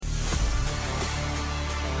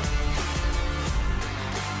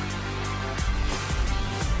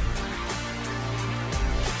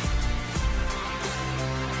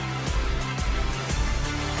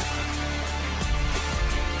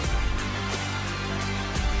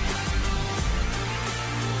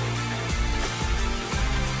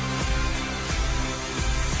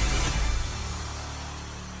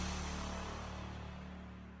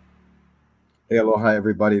Hey, aloha,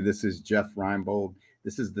 everybody. This is Jeff Reinbold.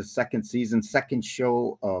 This is the second season, second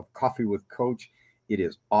show of Coffee with Coach. It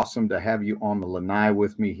is awesome to have you on the lanai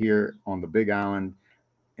with me here on the Big Island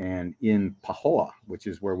and in Pahoa, which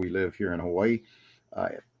is where we live here in Hawaii. Uh,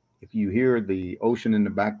 if you hear the ocean in the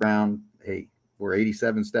background, hey, we're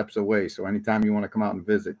 87 steps away. So anytime you want to come out and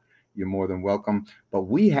visit, you're more than welcome. But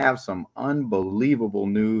we have some unbelievable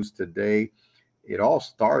news today. It all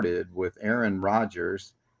started with Aaron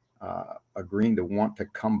Rodgers agreeing to want to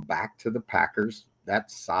come back to the Packers. That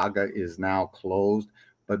saga is now closed,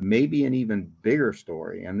 but maybe an even bigger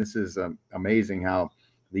story. And this is amazing how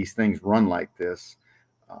these things run like this.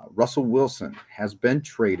 Russell Wilson has been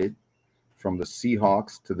traded from the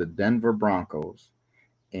Seahawks to the Denver Broncos.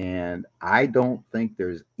 And I don't think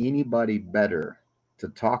there's anybody better to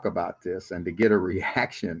talk about this and to get a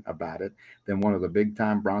reaction about it than one of the big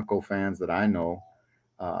time Bronco fans that I know.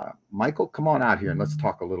 Michael, come on out here and let's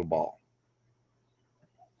talk a little ball.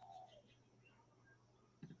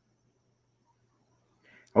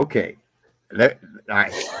 Okay. All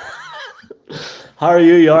right. How are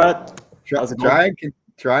you? You all right? How's it going?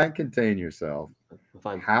 Try and contain yourself.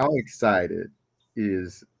 Fine. How excited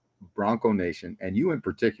is Bronco Nation, and you in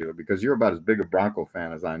particular, because you're about as big a Bronco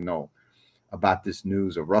fan as I know, about this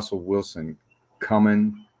news of Russell Wilson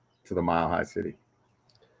coming to the Mile High City?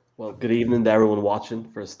 Well, good evening to everyone watching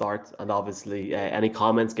for a start. And obviously, any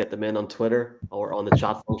comments, get them in on Twitter or on the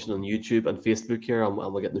chat function on YouTube and Facebook here, and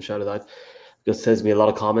we'll get them shouted out. Because there's me a lot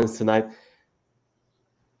of comments tonight.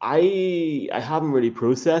 I haven't really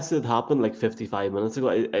processed it. Happened like 55 minutes ago.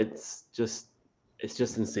 It's just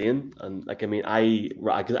insane. And like, I mean, I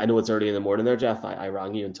know it's early in the morning there, Jeff. I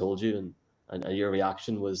rang you and told you, and your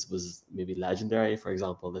reaction was maybe legendary. For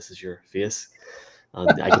example, this is your face,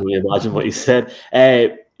 and I can only imagine what you said.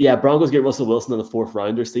 Yeah, Broncos get Russell Wilson in the fourth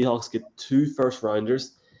rounder. Seahawks get 2 first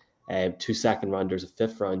rounders, 2 second rounders, a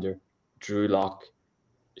fifth rounder. Drew Lock,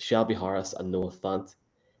 Shelby Harris, and Noah Fant.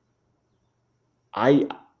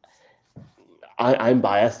 I'm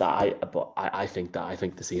biased. I think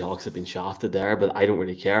the Seahawks have been shafted there, but I don't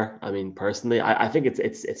really care. I mean, personally, I think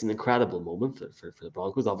it's an incredible moment for the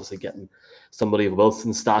Broncos. Obviously, getting somebody of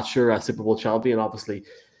Wilson's stature, a Super Bowl champion, obviously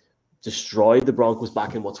destroyed the Broncos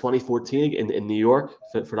back in 2014 in New York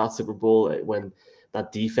for that Super Bowl when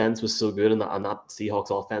that defense was so good and that Seahawks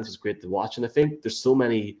offense was great to watch. And I think there's so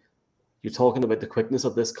many. You're talking about the quickness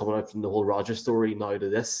of this coming out from the whole Rodgers story now to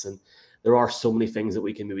this, and there are so many things that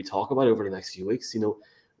we can maybe talk about over the next few weeks. You know,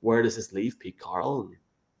 where does this leave Pete Carroll? And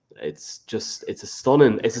it's a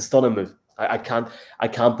stunning move. I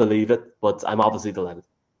can't believe it, but I'm obviously delighted.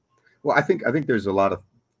 Well, I think there's a lot of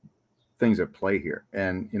things at play here,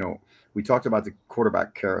 and we talked about the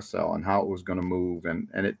quarterback carousel and how it was going to move, and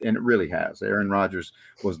it really has. Aaron Rodgers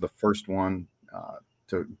was the first one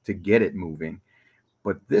to get it moving.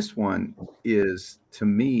 But this one is, to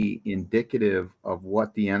me, indicative of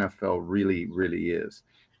what the NFL really, really is.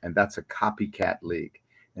 And that's a copycat league.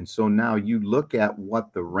 And so now you look at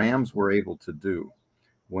what the Rams were able to do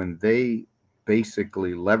when they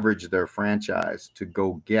basically leveraged their franchise to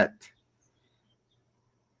go get,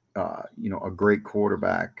 a great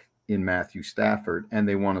quarterback in Matthew Stafford, and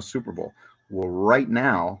they won a Super Bowl. Well, right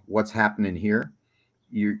now, what's happening here?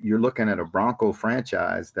 You're looking at a Bronco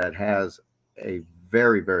franchise that has a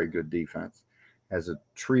very, very good defense, has a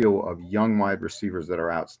trio of young wide receivers that are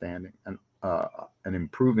outstanding, and an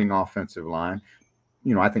improving offensive line.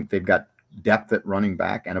 I think they've got depth at running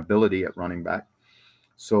back and ability at running back.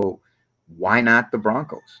 So why not the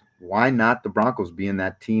Broncos? Why not the Broncos being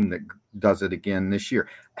that team that does it again this year?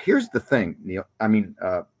 Here's the thing, Neil. I mean,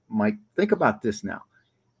 Mike, think about this now.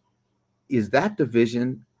 Is that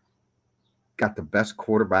division got the best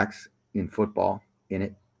quarterbacks in football in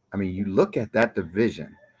it? I mean, you look at that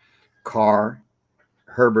division: Carr,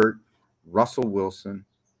 Herbert, Russell Wilson,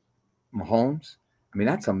 Mahomes. I mean,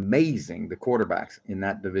 that's amazing, the quarterbacks in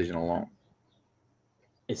that division alone.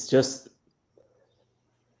 It's just,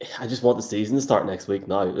 I just want the season to start next week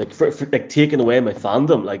now. Like for like taking away my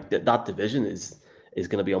fandom, like that division is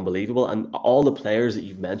going to be unbelievable. And all the players that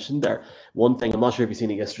you've mentioned there. One thing, I'm not sure if you've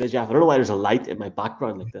seen it yesterday, Jeff. I don't know why there's a light in my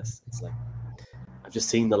background like this. It's like I've just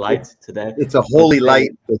seen the light today. It's a holy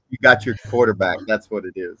light that you got your quarterback. That's what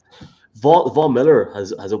it is. Von Miller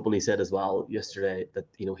has openly said as well yesterday that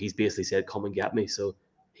he's basically said, "Come and get me." So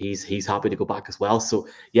he's happy to go back as well. So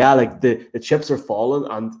yeah, like the chips are falling,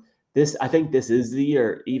 and I think this is the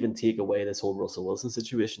year. Even take away this whole Russell Wilson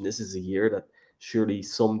situation, this is a year that surely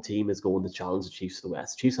some team is going to challenge the Chiefs to the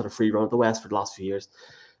West. Chiefs had a free run at the West for the last few years,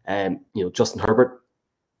 and Justin Herbert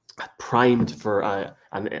primed for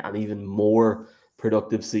an even more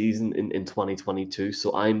productive season in 2022.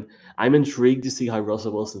 So I'm intrigued to see how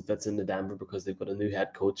Russell Wilson fits into Denver, because they've got a new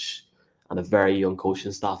head coach and a very young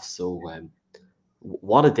coaching staff. So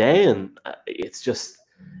what a day. And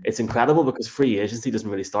it's incredible, because free agency doesn't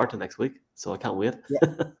really start till next week. So I can't wait.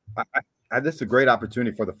 Yeah. This is a great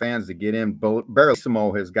opportunity for the fans to get in.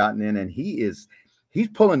 Barrissimo has gotten in, and he's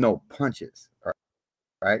pulling no punches.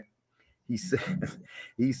 Right? He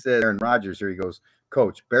said Aaron Rodgers here. He goes,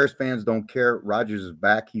 Coach, Bears fans don't care. Rodgers is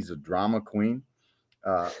back. He's a drama queen.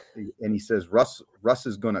 And he says Russ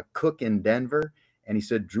is going to cook in Denver. And he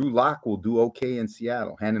said Drew Lock will do okay in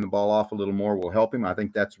Seattle. Handing the ball off a little more will help him. I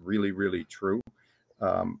think that's really, really true.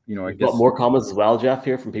 I guess got more comments as well, Jeff,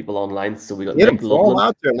 here from people online. So we got Nick Nick Loveland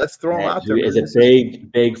out there. Let's throw him out there. Who is a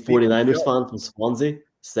big 49ers fan from Swansea,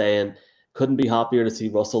 saying couldn't be happier to see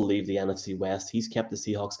Russell leave the NFC West. He's kept the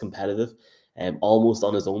Seahawks competitive, almost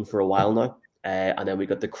on his own for a while now. And then we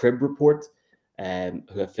got the Crib Report,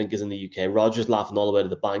 who I think is in the UK. Rodgers laughing all the way to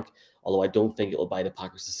the bank, although I don't think it will buy the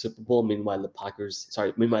Packers the Super Bowl. Meanwhile,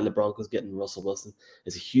 the Broncos getting Russell Wilson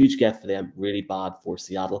is a huge get for them, really bad for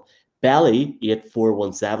Seattle. Belly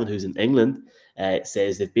 8417, who's in England,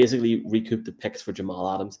 says they've basically recouped the picks for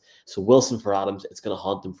Jamal Adams. So Wilson for Adams, it's going to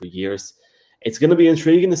haunt them for years. It's going to be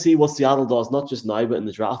intriguing to see what Seattle does, not just now, but in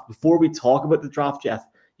the draft. Before we talk about the draft, Jeff,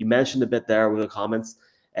 you mentioned a bit there with the comments.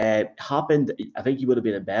 Happened, I think you would have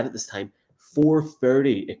been in bed at this time.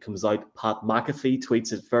 4:30, it comes out. Pat McAfee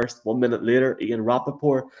tweets it first. 1 minute later, Ian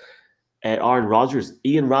Rappaport, Aaron Rodgers.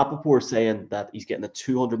 Ian Rappaport saying that he's getting a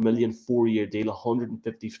 $200 million 4-year deal,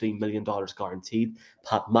 $153 million guaranteed.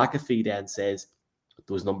 Pat McAfee then says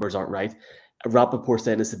those numbers aren't right. Rappaport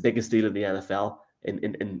saying it's the biggest deal in the NFL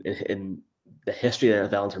in the history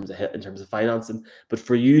of the NFL in terms of financing. But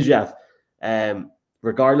for you, Jeff,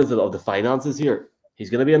 regardless of the finances here,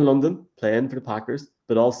 he's going to be in London playing for the Packers,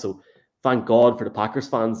 but also thank God for the Packers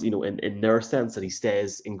fans, in their sense, that he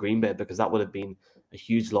stays in Green Bay, because that would have been a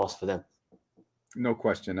huge loss for them. No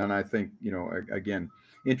question. And I think, again,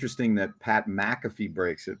 interesting that Pat McAfee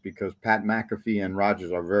breaks it, because Pat McAfee and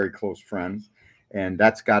Rodgers are very close friends. And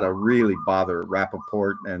that's got to really bother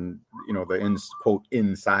Rappaport and, the quote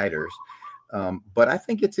insiders. But I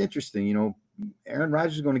think it's interesting, Aaron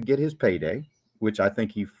Rodgers is going to get his payday, which I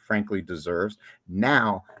think he frankly deserves.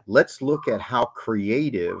 Now, let's look at how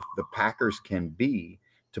creative the Packers can be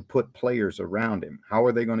to put players around him. How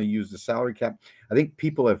are they going to use the salary cap? I think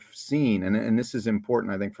people have seen, and this is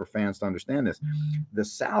important, I think, for fans to understand this, the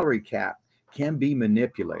salary cap can be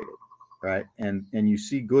manipulated, right? And you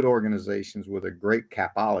see good organizations with a great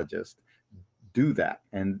capologist do that.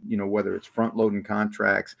 And, whether it's front loading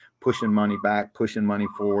contracts, pushing money back, pushing money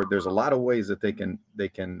forward, there's a lot of ways that they can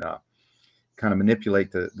kind of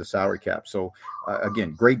manipulate the salary cap. So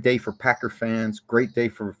again, great day for Packer fans, great day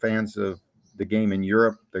for fans of the game in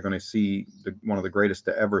Europe. They're going to see one of the greatest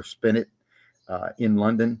to ever spin it in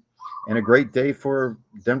London, and a great day for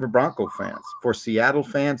Denver Bronco fans. For Seattle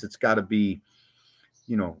fans, it's got to be,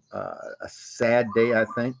 a sad day, I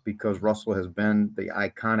think, because Russell has been the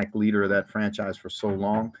iconic leader of that franchise for so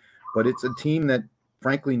long. But it's a team that,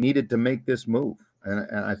 frankly, needed to make this move, and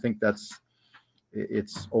I think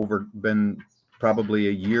it's been probably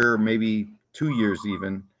a year, maybe 2 years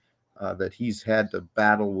even, that he's had to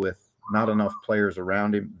battle with not enough players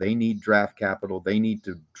around him. They need draft capital. They need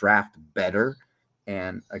to draft better.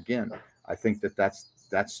 And again, I think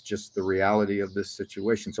that's just the reality of this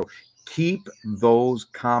situation. So keep those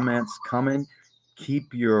comments coming.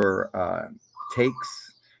 Keep your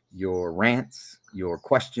takes, your rants, your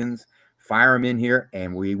questions. Fire them in here,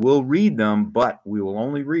 and we will read them, but we will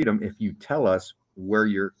only read them if you tell us where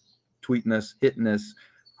you're tweeting us, hitting us,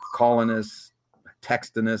 calling us,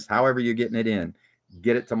 texting us, however you're getting it in.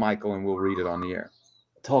 Get it to Michael, and we'll read it on the air.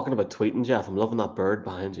 Talking about tweeting, Jeff, I'm loving that bird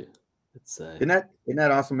behind you. It's isn't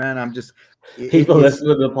that awesome, man? I'm just people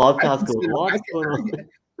listening to the podcast going, what's going on?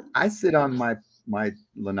 I sit on my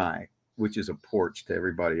lanai, which is a porch to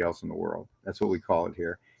everybody else in the world. That's what we call it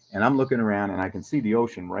here. And I'm looking around, and I can see the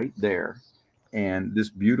ocean right there, and this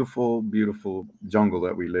beautiful, beautiful jungle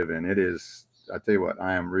that we live in. It is. I tell you what,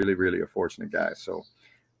 I am really, really a fortunate guy. So,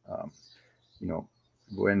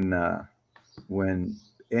 when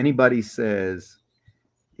anybody says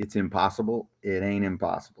it's impossible, it ain't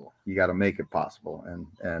impossible. You got to make it possible.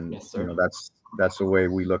 And yes, that's the way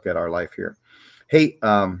we look at our life here. Hey,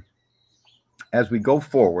 as we go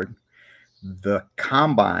forward, the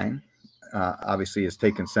combine obviously has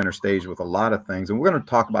taken center stage with a lot of things. And we're going to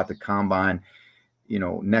talk about the combine,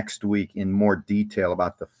 next week in more detail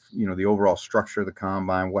about the overall structure of the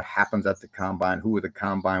combine, what happens at the combine, who are the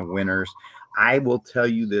combine winners. I will tell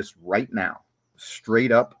you this right now,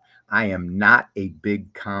 straight up. I am not a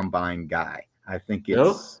big combine guy. I think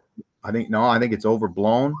No? I think it's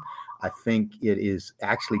overblown. I think it is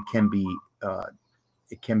actually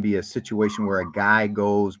it can be a situation where a guy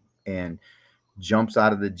goes and jumps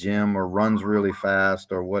out of the gym or runs really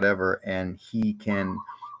fast or whatever, and he can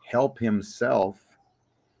help himself,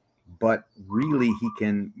 but really he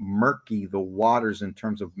can murky the waters in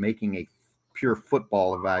terms of making a pure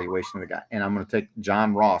football evaluation of the guy. And I'm going to take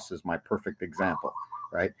John Ross as my perfect example,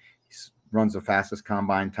 right? He runs the fastest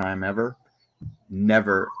combine time ever,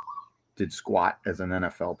 never did squat as an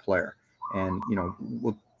NFL player. And,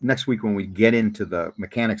 next week when we get into the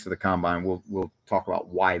mechanics of the combine, we'll talk about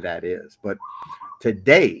why that is. But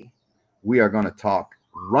today we are going to talk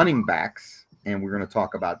running backs, and we're going to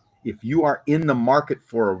talk about if you are in the market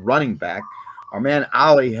for a running back. Our man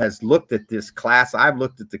Ali has looked at this class. I've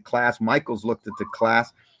looked at the class. Michael's looked at the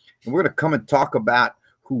class, and we're going to come and talk about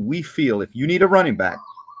who we feel, if you need a running back,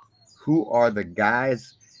 who are the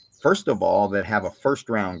guys, first of all, that have a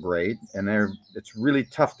first-round grade, and it's really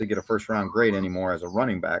tough to get a first-round grade anymore as a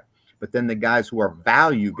running back. But then the guys who are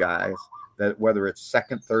value guys, that whether it's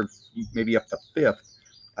second, third, maybe up to fifth,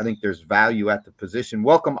 I think there's value at the position.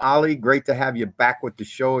 Welcome, Ali. Great to have you back with the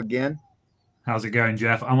show again. How's it going,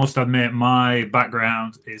 Jeff? I must admit, my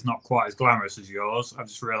background is not quite as glamorous as yours. I've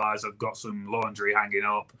just realised I've got some laundry hanging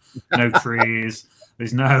up, no trees.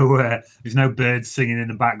 There's no birds singing in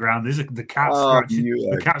the background. There's the cat scratching.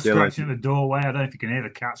 The cat scratching at the doorway. I don't know if you can hear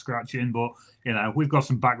the cat scratching, but we've got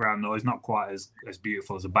some background noise. Not quite as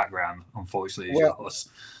beautiful as a background, unfortunately, as yours.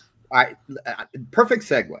 Perfect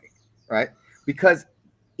segue, right? Because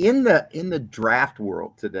in the draft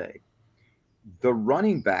world today, the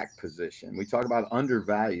running back position, we talk about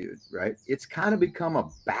undervalued, right? It's kind of become a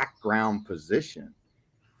background position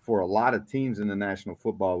for a lot of teams in the National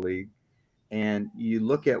Football League. And you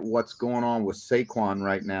look at what's going on with Saquon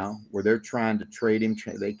right now, where they're trying to trade him.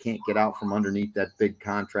 They can't get out from underneath that big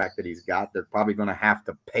contract that he's got. They're probably going to have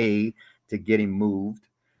to pay to get him moved.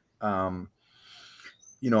 I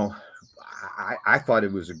thought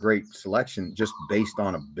it was a great selection just based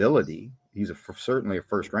on ability. He's certainly a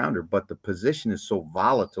first rounder, but the position is so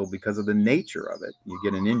volatile because of the nature of it. You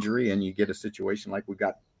get an injury and you get a situation like we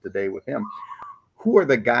got today with him. Who are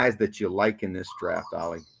the guys that you like in this draft,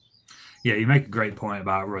 Ali? Yeah, you make a great point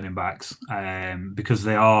about running backs because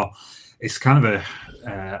it's kind of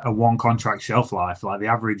a one contract shelf life. Like the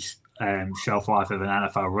average shelf life of an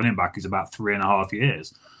NFL running back is about 3.5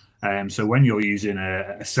 years. So when you're using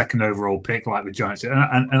a second overall pick like the Giants,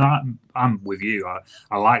 and I'm with you,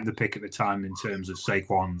 I like the pick at the time in terms of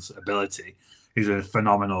Saquon's ability. He's a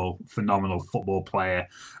phenomenal football player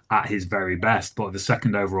at his very best. But the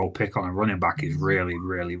second overall pick on a running back is really,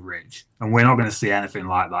 really rich. And we're not going to see anything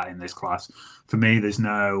like that in this class. For me, there's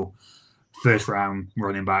no first round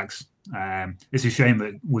running backs. It's a shame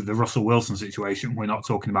that with the Russell Wilson situation, we're not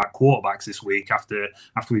talking about quarterbacks this week after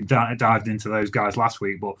we dived into those guys last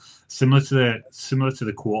week. But similar to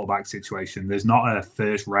the quarterback situation, there's not a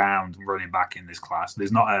first round running back in this class.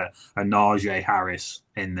 There's not a Najee Harris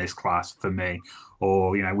in this class for me.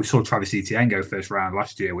 Or, we saw Travis Etienne go first round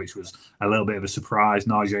last year, which was a little bit of a surprise.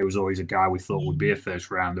 Najee was always a guy we thought would be a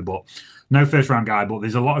first rounder, but no first round guy. But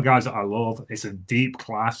there's a lot of guys that I love. It's a deep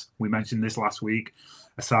class. We mentioned this last week.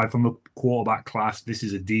 Aside from the quarterback class, this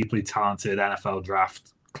is a deeply talented NFL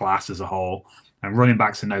draft class as a whole, and running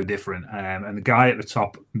backs are no different. And the guy at the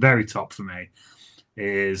top, very top for me,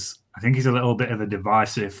 I think he's a little bit of a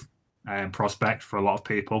divisive prospect for a lot of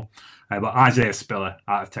people. But Isaiah Spiller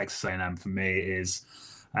out of Texas A&M for me is,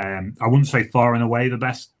 I wouldn't say far and away the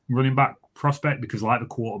best running back prospect because like the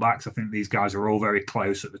quarterbacks, I think these guys are all very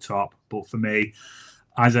close at the top. But for me,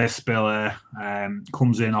 Isaiah Spiller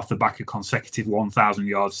comes in off the back of consecutive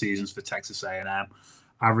 1,000-yard seasons for Texas A&M,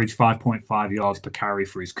 averaged 5.5 yards per carry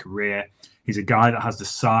for his career. He's a guy that has the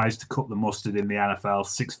size to cut the mustard in the NFL,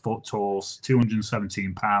 6 foot tall,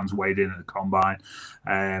 217 pounds weighed in at the combine.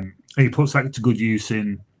 He puts that to good use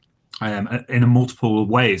in a multiple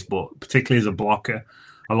ways, but particularly as a blocker.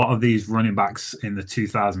 A lot of these running backs in the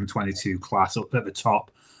 2022 class up at the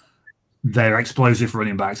top, they're explosive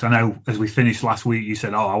running backs. I know as we finished last week, you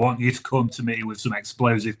said, I want you to come to me with some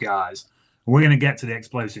explosive guys. We're going to get to the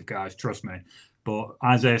explosive guys, trust me. But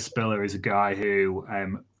Isaiah Spiller is a guy who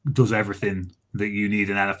does everything that you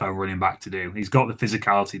need an NFL running back to do. He's got the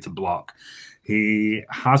physicality to block. He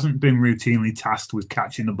hasn't been routinely tasked with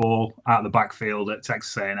catching the ball out of the backfield at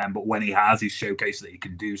Texas A&M, but when he has, he's showcased that he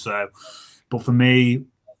can do so. But for me,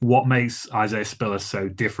 what makes Isaiah Spiller so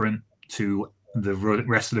different to the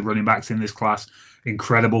rest of the running backs in this class,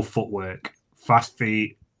 incredible footwork, fast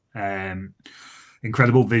feet.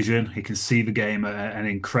 incredible vision. He can see the game at an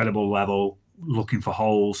incredible level, looking for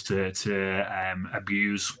holes to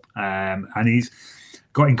abuse, and he's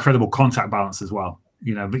got incredible contact balance as well.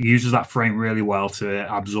 But he uses that frame really well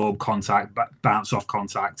to absorb contact, bounce off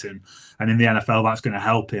contact, and in the NFL that's going to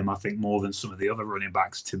help him, I think, more than some of the other running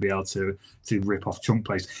backs to be able to rip off chunk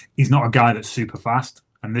plays. He's not a guy that's super fast,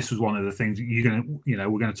 and this was one of the things we're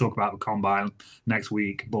going to talk about the combine next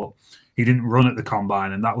week, but he didn't run at the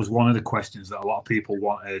combine, and that was one of the questions that a lot of people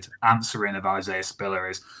wanted answering of Isaiah Spiller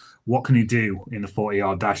is what can he do in the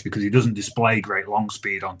 40-yard dash, because he doesn't display great long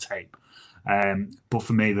speed on tape. But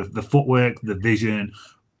for me, the footwork, the vision,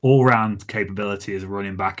 all-round capability as a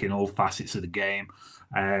running back in all facets of the game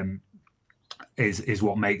is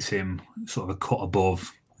what makes him sort of a cut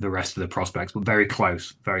above the rest of the prospects, but very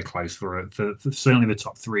close for certainly the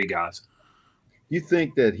top three guys. You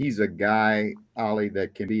think that he's a guy, Ollie,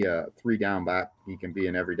 that can be a 3-down back? He can be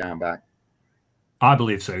an every down back? I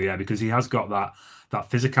believe so, yeah, because he has got that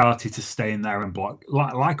physicality to stay in there and block.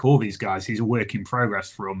 Like all these guys, he's a work in progress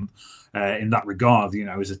from in that regard.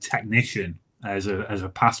 As a technician, as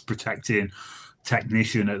a pass protecting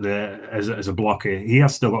technician as a blocker, he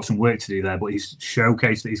has still got some work to do there. But he's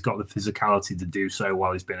showcased that he's got the physicality to do so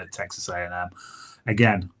while he's been at Texas A&M.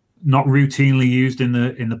 Again, not routinely used in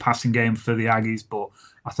the passing game for the Aggies, but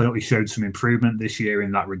I thought he showed some improvement this year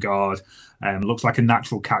in that regard. Looks like a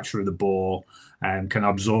natural catcher of the ball. Can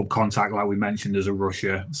absorb contact like we mentioned as a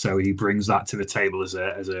rusher, so he brings that to the table as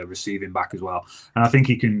a receiving back as well. And I think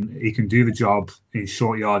he can do the job in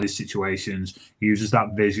short yardage situations. He uses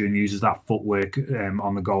that vision, uses that footwork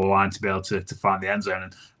on the goal line to be able to find the end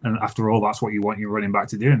zone. And after all, that's what you want your running back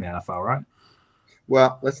to do in the NFL, right?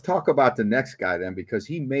 Well, let's talk about the next guy then, because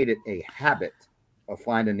he made it a habit of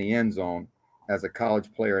finding the end zone as a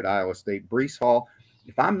college player at Iowa State. Breece Hall,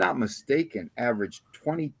 if I'm not mistaken, averaged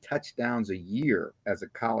 20 touchdowns a year as a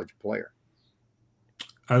college player.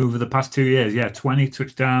 Over the past 2 years, yeah, 20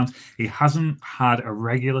 touchdowns. He hasn't had a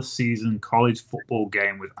regular season college football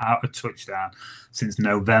game without a touchdown since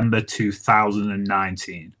November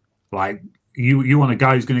 2019. Like, you want a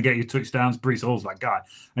guy who's going to get you touchdowns, Breece Hall's that guy.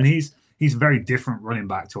 And he's a very different running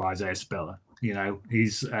back to Isaiah Spiller.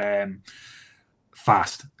 He's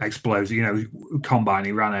fast, explosive. Combine,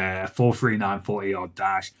 he ran a 4.39 40-yard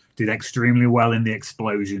dash, did extremely well in the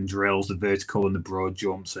explosion drills, the vertical and the broad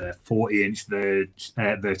jumps, a 40-inch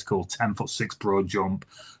vertical, 10'6" broad jump.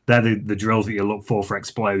 They're the drills that you look for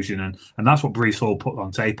explosion, and that's what Breece Hall put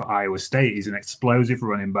on tape at Iowa State. He's an explosive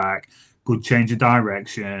running back, good change of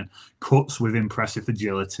direction, cuts with impressive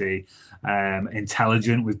agility,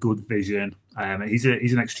 intelligent with good vision. He's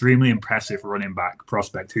an extremely impressive running back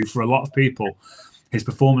prospect who, for a lot of people, his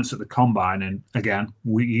performance at the combine, and again,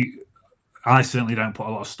 I certainly don't put a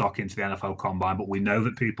lot of stock into the NFL combine, but we know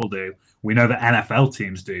that people do. We know that NFL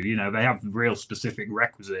teams do. They have real specific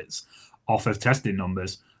requisites off of testing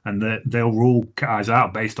numbers, and they'll rule guys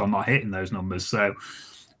out based on not hitting those numbers. So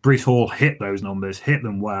Breece Hall hit those numbers, hit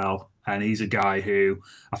them well. And he's a guy who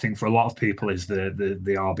I think for a lot of people is the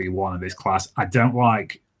RB1 of his class. I don't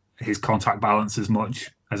like his contact balance as much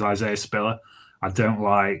as Isaiah Spiller. I don't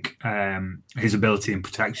like his ability in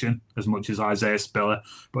protection as much as Isaiah Spiller.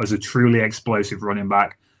 But as a truly explosive running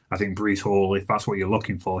back, I think Breece Hall, if that's what you're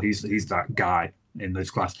looking for, he's that guy in this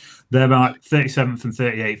class. They're about 37th and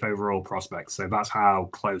 38th overall prospects. So that's how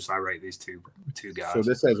close I rate these two guys. So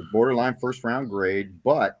this has a borderline first-round grade.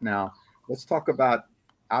 But now let's talk about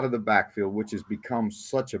out of the backfield, which has become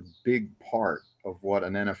such a big part of what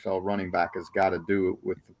an NFL running back has got to do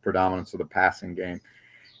with the predominance of the passing game.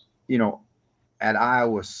 At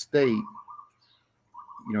Iowa State,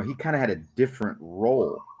 he kind of had a different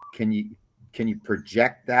role. Can you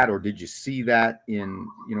project that, or did you see that in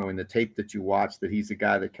the tape that you watched, that he's a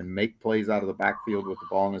guy that can make plays out of the backfield with the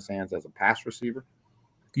ball in his hands as a pass receiver?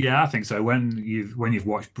 Yeah, I think so. When you've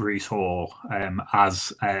watched Breece Hall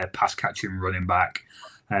as a pass catching running back,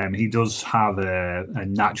 he does have a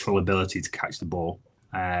natural ability to catch the ball,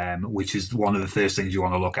 which is one of the first things you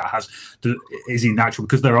want to look at. Is he natural?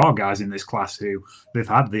 Because there are guys in this class who they've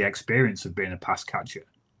had the experience of being a pass catcher,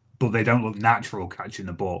 but they don't look natural catching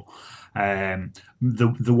the ball.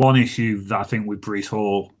 The one issue that I think with Breece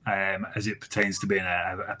Hall, as it pertains to being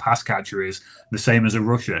a pass catcher, is the same as a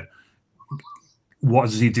rusher. What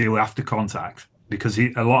does he do after contact? Because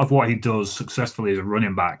a lot of what he does successfully as a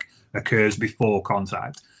running back occurs before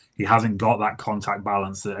contact. He hasn't got that contact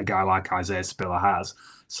balance that a guy like Isaiah Spiller has.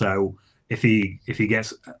 So if he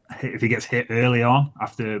gets hit early on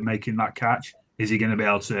after making that catch, is he going to be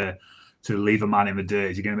able to to leave a man in the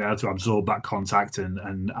dirt? Is he going to be able to absorb that contact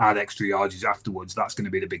and add extra yardage afterwards? That's going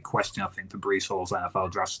to be the big question, I think, for Breece Hall's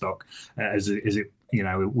NFL draft stock. Is it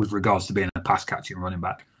with regards to being a pass catching running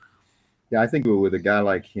back? Yeah, I think with a guy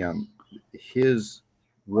like him, his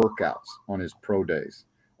workouts on his pro days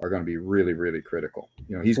are going to be really, really critical.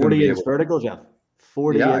 He's 40 going to be inch vertical, Jeff.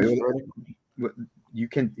 40 inch vertical. You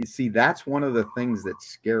can see that's one of the things that's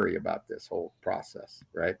scary about this whole process,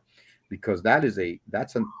 right? Because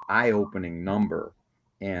that's an eye-opening number,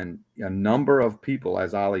 and a number of people,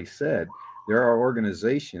 as Ali said, there are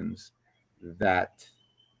organizations that,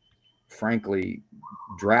 frankly,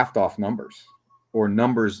 draft off numbers, or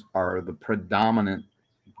numbers are the predominant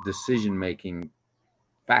decision-making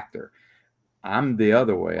factor. I'm the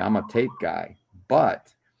other way. I'm a tape guy,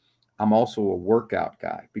 but I'm also a workout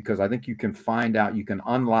guy, because I think you can find out, you can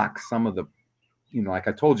unlock some of the, like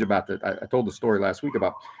I told you about I told the story last week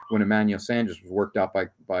about when Emmanuel Sanders was worked out by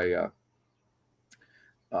I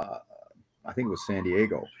think it was San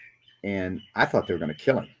Diego, and I thought they were going to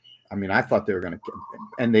kill him. I mean, I thought they were going to,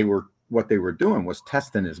 and what they were doing was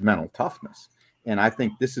testing his mental toughness. And I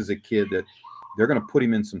think this is a kid that they're going to put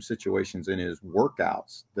him in some situations in his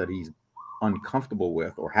workouts that he's uncomfortable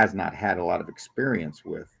with or has not had a lot of experience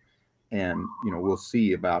with. And, we'll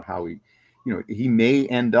see about how he may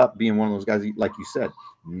end up being one of those guys, like you said,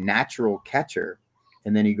 natural catcher.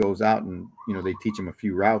 And then he goes out and, they teach him a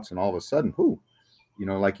few routes, and all of a sudden,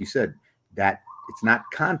 like you said, that it's not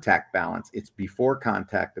contact balance, it's before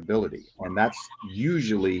contact ability. And that's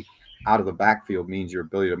usually out of the backfield means your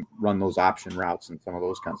ability to run those option routes and some of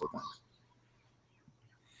those kinds of things.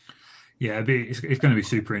 Yeah, it's going to be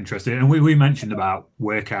super interesting. And we mentioned about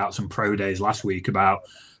workouts and pro days last week, about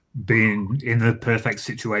being in the perfect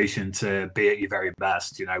situation to be at your very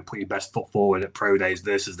best, put your best foot forward at pro days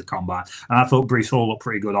versus the combine. And I thought Breece Hall looked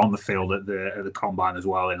pretty good on the field at the combine as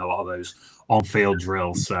well, in a lot of those on-field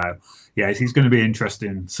drills. So, yeah, he's going to be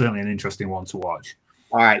interesting, certainly an interesting one to watch.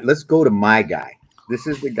 All right, let's go to my guy. This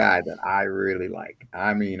is the guy that I really like.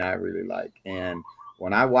 I really like. And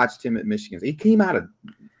when I watched him at Michigan, he came out of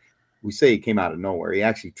nowhere. He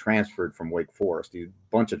actually transferred from Wake Forest. He had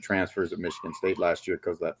a bunch of transfers at Michigan State last year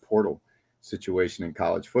because of that portal situation in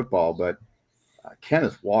college football. But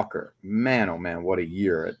Kenneth Walker, man, oh man, what a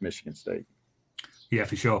year at Michigan State. Yeah,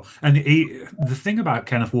 for sure. And the thing about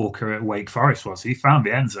Kenneth Walker at Wake Forest was he found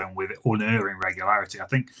the end zone with unerring regularity. I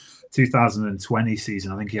think 2020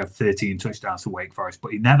 season, I think he had 13 touchdowns for Wake Forest,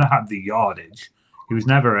 but he never had the yardage. He was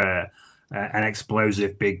never an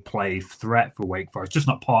explosive big play threat for Wake Forest, just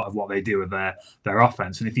not part of what they do with their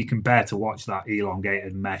offense. And if you can bear to watch that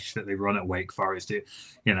elongated mesh that they run at Wake Forest, it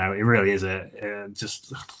really is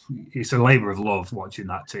it's a labor of love watching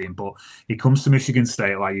that team. But he comes to Michigan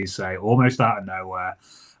State, like you say, almost out of nowhere.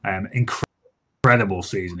 Incredible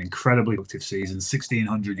season, incredibly productive season,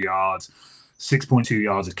 1,600 yards, 6.2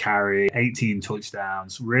 yards a carry, 18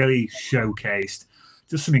 touchdowns, really showcased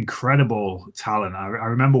just some incredible talent. I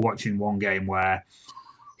remember watching one game where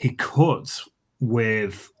he cut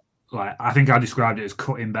with, I think I described it as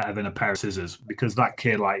cutting better than a pair of scissors, because that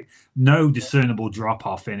kid, no discernible drop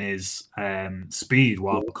off in his speed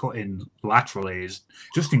while cutting laterally is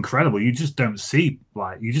just incredible. You just don't see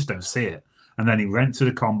it. And then he went to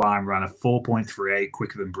the combine, ran a 4.38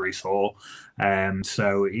 quicker than Breece Hall.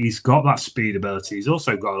 So he's got that speed ability. He's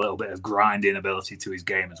also got a little bit of grinding ability to his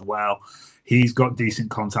game as well. He's got decent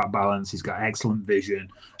contact balance. He's got excellent vision.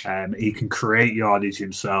 He can create yardage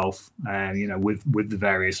himself, with the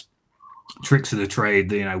various tricks of the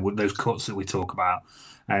trade, with those cuts that we talk about.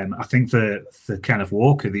 I think for Kenneth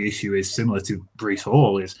Walker, the issue is similar to Breece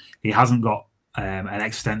Hall, is he hasn't got an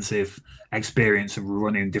extensive experience of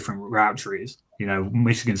running different route trees.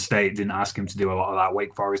 Michigan State didn't ask him to do a lot of that.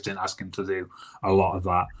 Wake Forest didn't ask him to do a lot of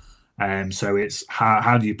that. So it's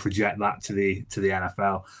how do you project that to the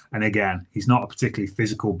NFL? And again, he's not a particularly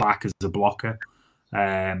physical back as a blocker.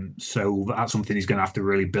 So that's something he's going to have to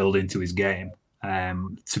really build into his game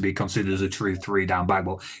to be considered as a true 3-down back.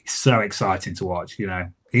 But he's so exciting to watch.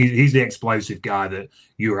 He's the explosive guy that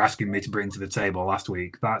you were asking me to bring to the table last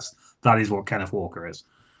week. That is what Kenneth Walker is.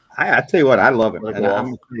 I tell you what, I love him. And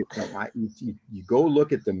I'm you go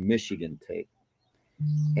look at the Michigan tape,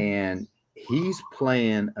 and he's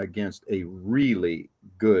playing against a really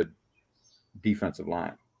good defensive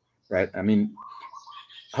line, right? I mean,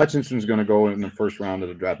 Hutchinson's going to go in the first round of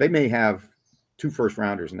the draft. They may have 2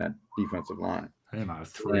 first-rounders in that defensive line. They might have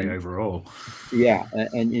 3 overall. Yeah,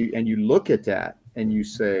 and you look at that and you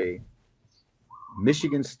say,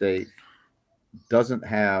 Michigan State doesn't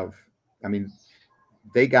have. I mean,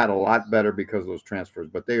 they got a lot better because of those transfers,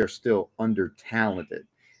 but they are still under-talented.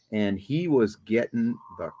 And he was getting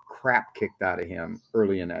the crap kicked out of him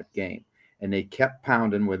early in that game, and they kept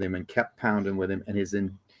pounding with him, and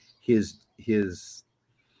his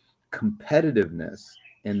competitiveness,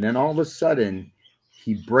 and then all of a sudden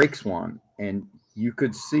he breaks one, and you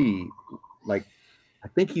could see, like, I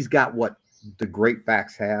think he's got what the great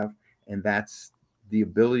backs have, and that's the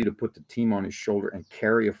ability to put the team on his shoulder and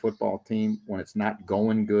carry a football team when it's not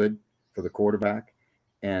going good for the quarterback.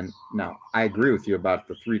 And now I agree with you about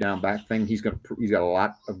the 3 down back thing. He's got a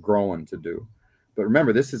lot of growing to do. But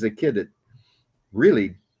remember, this is a kid that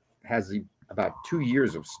really has about 2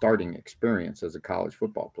 years of starting experience as a college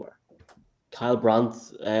football player. Kyle Brandt,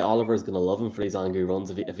 Oliver is going to love him for these angry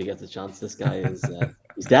runs if he gets a chance. This guy is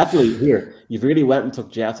he's definitely here. You've really went and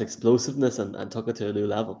took Jeff's explosiveness and took it to a new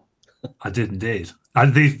level. I did indeed.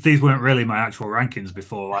 These weren't really my actual rankings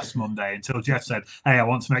before last Monday until Jeff said, "Hey, I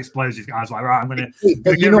want some explosives." I was like, "Right, I'm going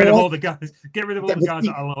to get rid of all the guys. Get rid of all the guys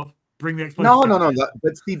that I love. Bring the explosives." No.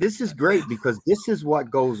 But see, this is great because this is what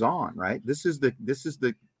goes on, right? This is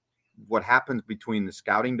what happens between the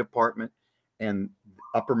scouting department and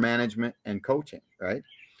upper management and coaching, right?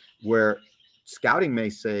 Where scouting may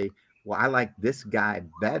say, well, I like this guy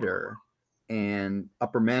better, and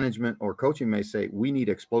upper management or coaching may say, we need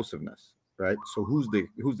explosiveness, right? So who's the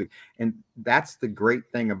and that's the great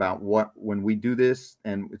thing about when we do this,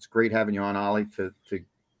 and it's great having you on, Ollie, to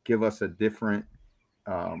give us a different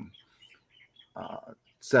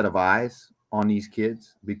set of eyes on these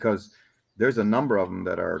kids, because there's a number of them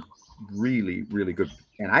that are really, really good.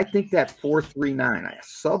 And I think that 4.39, a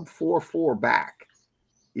sub 4.4 back,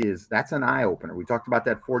 that's an eye opener. We talked about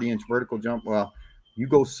that 40-inch vertical jump. Well, you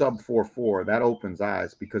go sub 4.4, that opens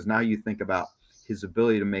eyes, because now you think about his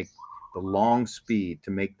ability to make the long speed,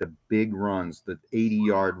 to make the big runs, the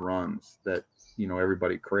 80-yard runs that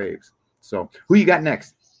everybody craves. So who you got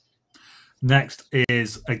next? Next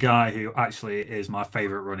is a guy who actually is my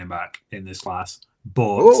favorite running back in this class,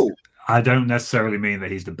 but I don't necessarily mean that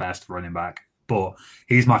he's the best running back, but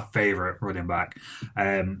he's my favorite running back.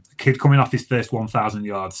 Kid coming off his first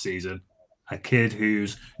 1,000-yard season, a kid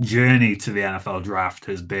whose journey to the NFL draft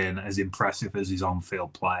has been as impressive as his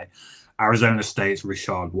on-field play. Arizona State's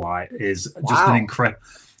Rachaad White is just an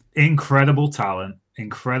incredible talent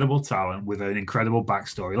with an incredible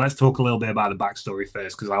backstory. Let's talk a little bit about the backstory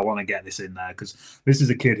first, because I want to get this in there, because this is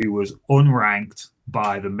a kid who was unranked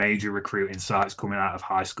by the major recruiting sites coming out of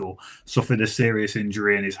high school, suffered a serious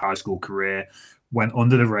injury in his high school career, went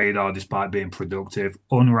under the radar despite being productive,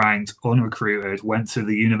 unranked, unrecruited, went to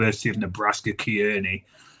the University of Nebraska Kearney,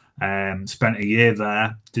 spent a year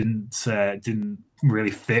there, didn't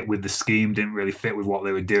really fit with the scheme, didn't really fit with what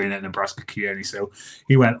they were doing at Nebraska Kearney. So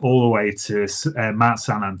he went all the way to Mount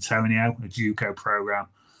San Antonio, a JUCO program,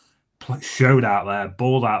 showed out there,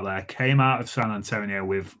 balled out there, came out of San Antonio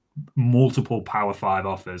with multiple Power 5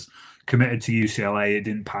 offers, committed to UCLA, it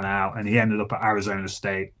didn't pan out, and he ended up at Arizona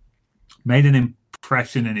State. Made an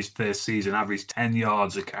impression in his first season, averaged 10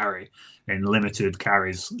 yards a carry in limited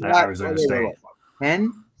carries at Arizona State.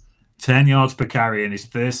 10 yards per carry in his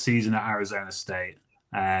first season at Arizona State.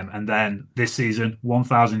 And then this season,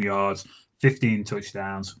 1,000 yards, 15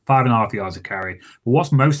 touchdowns, 5.5 yards a carry. But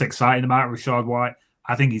what's most exciting about Rachaad White,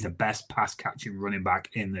 I think he's the best pass-catching running back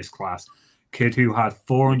in this class. Kid who had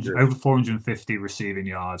over 450 receiving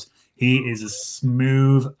yards. He is as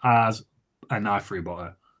smooth as a knife through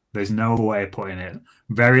butter. There's no other way of putting it.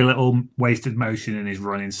 Very little wasted motion in his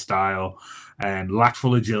running style,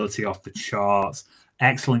 lateral agility off the charts,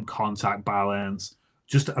 excellent contact balance,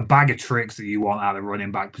 just a bag of tricks that you want out of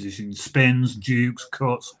running back position. Spins, jukes,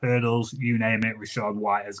 cuts, hurdles, you name it. Rachaad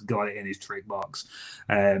White has got it in his trick box.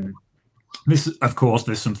 Of course,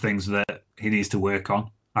 there's some things that he needs to work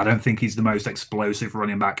on. I don't think he's the most explosive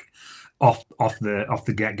running back off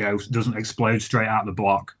the get-go. Doesn't explode straight out the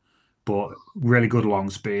block, but really good long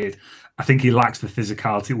speed. I think he lacks the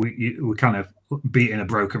physicality. We're kind of beating a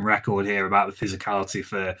broken record here about the physicality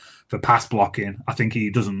for pass blocking. I think he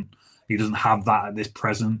doesn't have that at this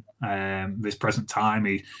present time.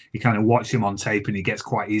 You kind of watch him on tape and he gets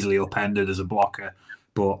quite easily upended as a blocker.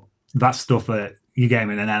 But that's stuff that you get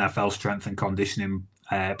him in an NFL strength and conditioning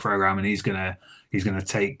program, and he's gonna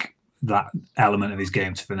take that element of his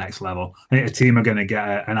game to the next level. I think the team are going to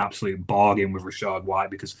get an absolute bargain with Rachaad White,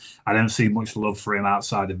 because I don't see much love for him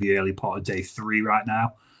outside of the early part of day 3 right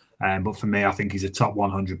now. But for me, I think he's a top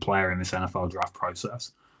 100 player in this NFL draft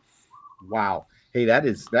process. Wow. Hey,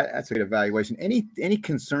 that's a good evaluation. Any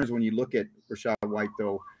concerns when you look at Rachaad White,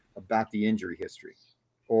 though, about the injury history,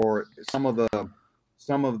 or some of the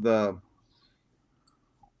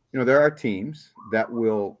there are teams that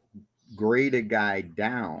will grade a guy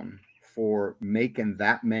down for making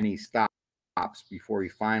that many stops before he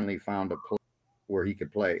finally found a place where he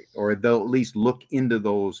could play, or they'll at least look into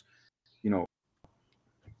those.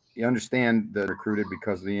 You understand that recruited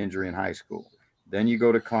because of the injury in high school. Then you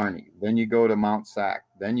go to Kearney. Then you go to Mount Sac.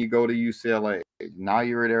 Then you go to UCLA. Now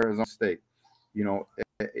you're at Arizona State.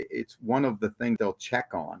 It's one of the things they'll check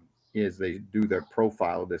on is they do their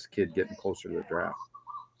profile of this kid getting closer to the draft.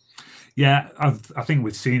 Yeah, I think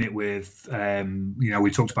we've seen it with,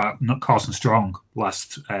 we talked about Carson Strong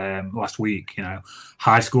last week.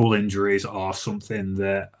 High school injuries are something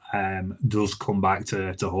that does come back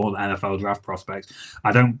to haunt NFL draft prospects.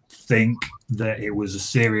 I don't think that it was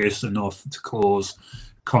serious enough to cause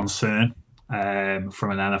concern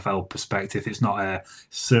from an NFL perspective. It's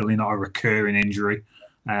certainly not a recurring injury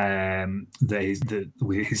that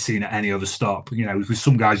he's seen at any other stop. With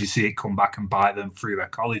some guys, you see it come back and bite them through their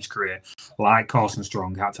college career, like Carson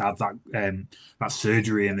Strong had to have that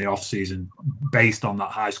surgery in the offseason based on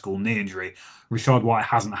that high school knee injury. Rashad White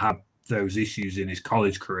hasn't had those issues in his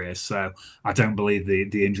college career, so I don't believe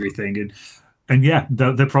the injury thing. And yeah,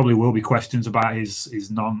 there probably will be questions about his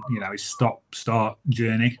stop-start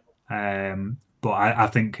journey. But I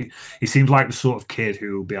think he seems like the sort of kid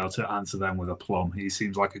who will be able to answer them with aplomb. He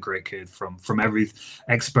seems like a great kid from every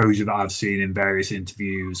exposure that I've seen in various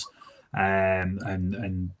interviews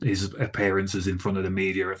and his appearances in front of the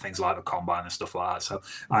media at things like the combine and stuff like that. So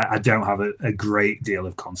I don't have a great deal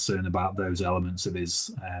of concern about those elements of his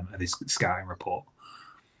scouting report.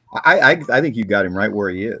 I think you got him right where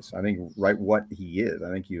he is. I think right what he is.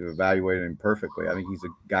 I think you evaluated him perfectly. I think he's a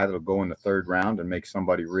guy that'll go in the third round and make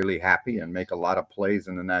somebody really happy and make a lot of plays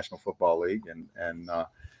in the National Football League. And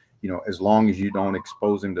as long as you don't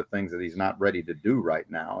expose him to things that he's not ready to do right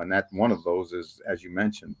now. And that one of those is, as you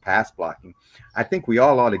mentioned, pass blocking. I think we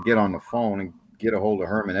all ought to get on the phone and get a hold of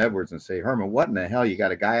Herman Edwards and say, Herman, what in the hell? You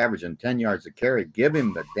got a guy averaging 10 yards a carry. Give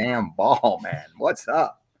him the damn ball, man. What's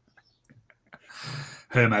up?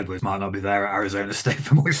 Herm Edwards might not be there at Arizona State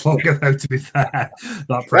for much longer, though, to be fair.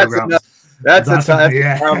 That program. That's a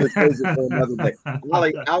conversation for another day.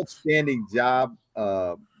 Wally, outstanding job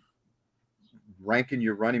ranking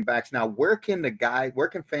your running backs. Now, where can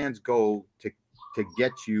fans go to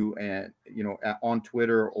get you and on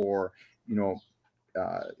Twitter or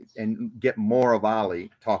and get more of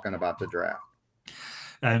Ollie talking about the draft?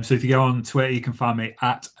 So if you go on Twitter, you can find me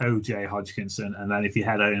at OJ Hodgkinson. And then if you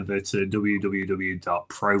head over to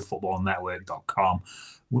www.profootballnetwork.com,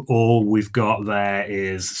 all we've got there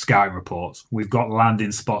is scouting reports. We've got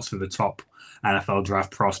landing spots for the top NFL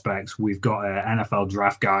draft prospects. We've got an NFL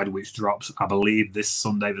draft guide, which drops, I believe, this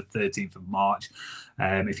Sunday, the 13th of March.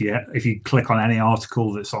 If you click on any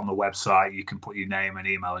article that's on the website, you can put your name and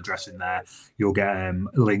email address in there. You'll get a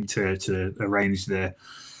link to arrange the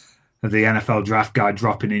NFL draft guide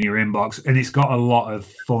dropping in your inbox, and it's got a lot of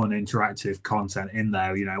fun interactive content in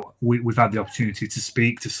there. We've had the opportunity to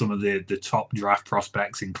speak to some of the top draft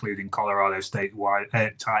prospects, including Colorado State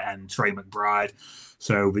tight end Trey McBride.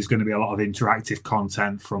 So there's going to be a lot of interactive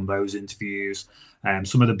content from those interviews.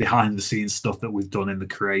 Some of the behind the scenes stuff that we've done in the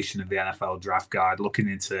creation of the NFL draft guide, looking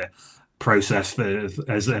into process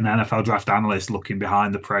as an NFL draft analyst, looking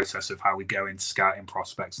behind the process of how we go into scouting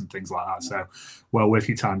prospects and things like that. So well worth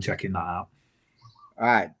your time checking that out. All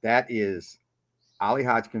right. That is Ollie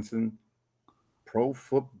Hodgkinson, Pro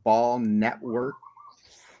Football Network.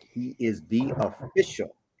 He is the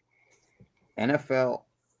official NFL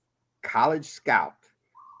college scout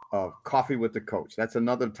of Coffee with the Coach. That's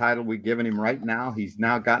another title we're giving him right now. He's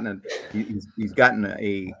now gotten he's gotten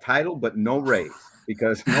a title, but no raise.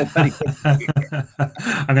 Because nobody.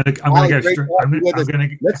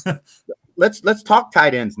 Let's talk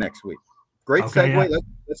tight ends next week. Great segue. Yeah.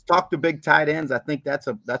 Let's talk to big tight ends. I think that's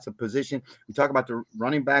a position. We talk about the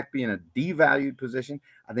running back being a devalued position.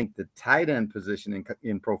 I think the tight end position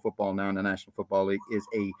in pro football now in the National Football League is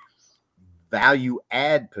a value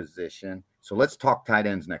add position. So let's talk tight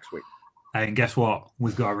ends next week. And guess what?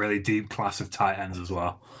 We've got a really deep class of tight ends as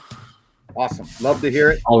well. Awesome. Love to hear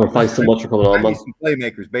it. Oliver, thanks so much for coming on, man. Some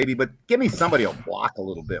playmakers, baby, but give me somebody to block a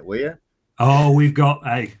little bit, will you? Oh, we've got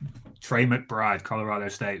Trey McBride, Colorado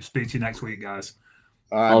State. Speak to you next week, guys.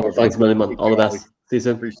 Oliver, thanks a million, man. All the best. See you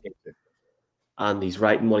soon. Appreciate it. And he's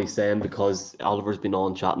writing what he's saying because Oliver's been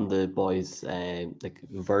on chatting to the boys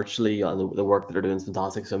virtually, and the work that they're doing is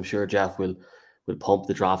fantastic. So I'm sure Jeff will pump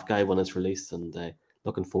the draft guide when it's released, and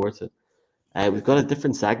looking forward to it. We've got a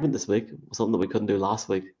different segment this week, something that we couldn't do last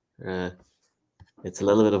week. It's a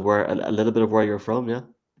little bit of where you're from, yeah.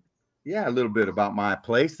 Yeah, a little bit about my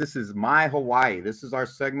place. This is My Hawaii. This is our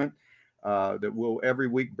segment that we'll every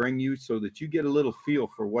week bring you so that you get a little feel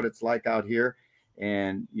for what it's like out here.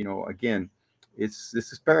 And again, this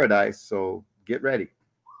is paradise. So Get ready.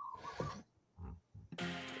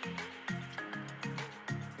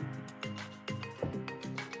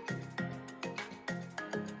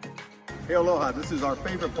 Hey, aloha. This is our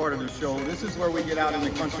favorite part of the show. This is where we get out in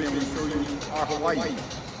the country and we show you our Hawaii.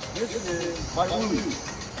 This is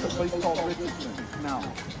Waiulu, a place called Richardson. Now,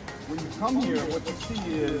 when you come here, what you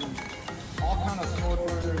see is all kind of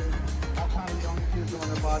snorkelers, all kind of young kids on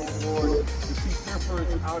their bodyboard. You see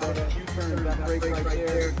surfers out at U-turns, that break right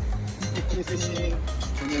there. People fishing.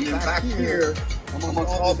 And then back here,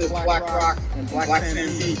 amongst all this black rock and black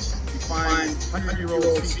sand beach, you find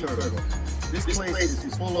 100-year-old sea turtles. This place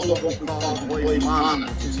is full of what we call Hawaii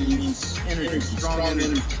mana, which means energy, strong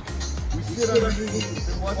energy. We sit underneath, if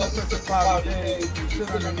it wasn't such a cloudy day, we sit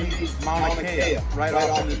underneath Mauna Kea, right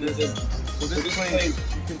off in the distance. So this place,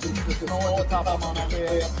 you can see the snow at the top of Mauna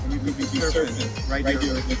Kea, and you can be surfing right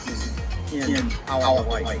here in our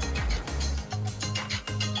Hawaii.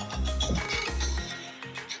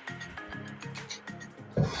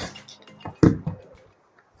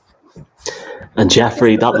 And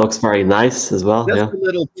Jeffrey, that looks very nice as well. Just a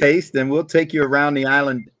little taste, and we'll take you around the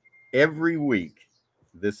island every week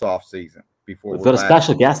this off season. Before we've got a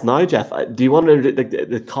special guest now, Jeff. Do you want to do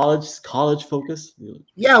the college focus?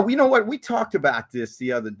 Yeah, you know what? We talked about this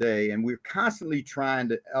the other day, and we're constantly trying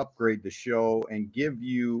to upgrade the show and give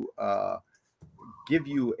you a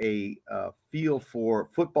feel for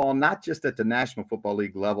football, not just at the National Football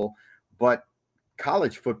League level, but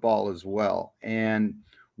college football as well. And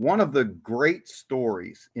one of the great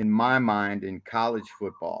stories in my mind in college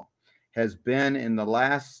football has been in the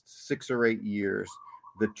last 6 or 8 years,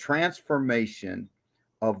 the transformation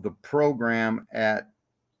of the program at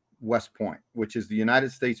West Point, which is the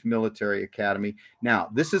United States Military Academy. Now,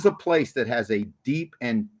 this is a place that has a deep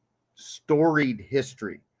and storied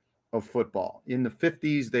history of football. In the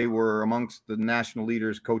 50s, they were amongst the national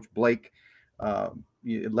leaders, Coach Blake,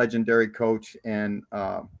 legendary coach, and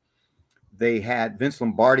they had Vince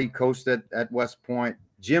Lombardi coached at West Point.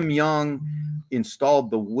 Jim Young installed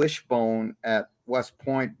the wishbone at West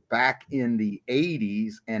Point back in the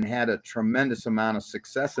 80s and had a tremendous amount of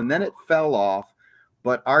success. And then it fell off.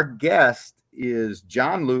 But our guest is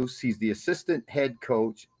John Luce. He's the assistant head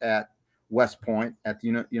coach at West Point at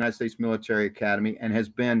the United States Military Academy and has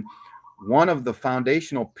been one of the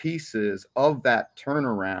foundational pieces of that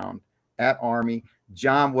turnaround at Army.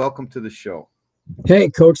 John, welcome to the show. Hey,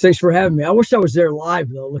 Coach, thanks for having me. I wish I was there live,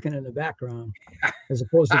 though, looking in the background, as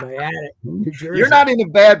opposed to my attic in New Jersey. You're not in a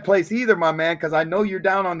bad place either, my man, because I know you're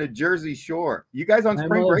down on the Jersey Shore. You guys on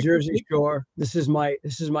spring break? Jersey Shore. This is my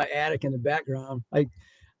attic in the background. I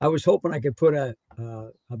was hoping I could put a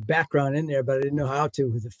background in there, but I didn't know how to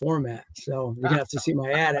with the format. So you're gonna have to see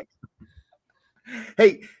my attic.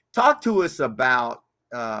 Hey, talk to us about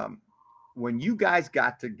when you guys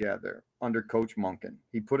got together under Coach Monken.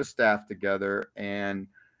 He put a staff together and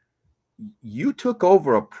you took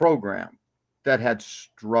over a program that had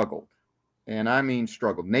struggled. And I mean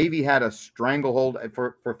struggled. Navy had a stranglehold.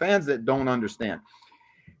 For fans that don't understand,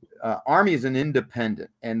 Army is an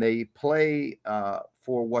independent and they play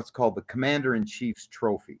for what's called the Commander-in-Chief's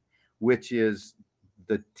Trophy, which is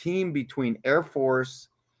the team between Air Force,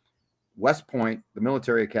 West Point, the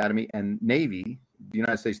military academy, and Navy, the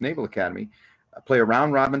United States Naval Academy, play a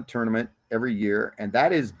round-robin tournament every year, and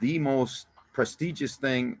that is the most prestigious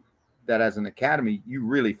thing that as an academy you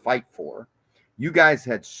really fight for. You guys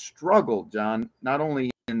had struggled, John, not only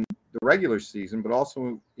in the regular season, but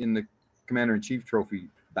also in the Commander-in-Chief Trophy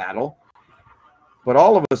battle. But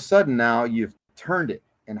all of a sudden now you've turned it.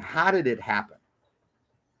 And how did it happen?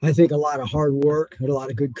 I think a lot of hard work, a lot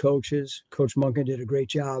of good coaches. Coach Monken did a great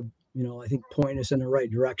job, I think pointing us in the right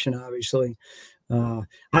direction, obviously.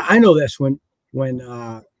 I know this when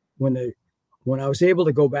I was able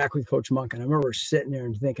to go back with Coach Monken, I remember sitting there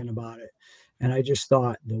and thinking about it. And I just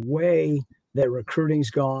thought the way that recruiting's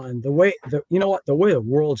gone, the way the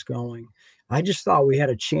world's going, I just thought we had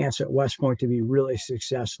a chance at West Point to be really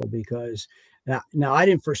successful because now I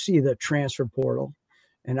didn't foresee the transfer portal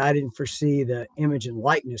and I didn't foresee the image and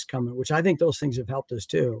likeness coming, which I think those things have helped us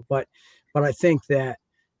too. But I think that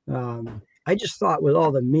I just thought with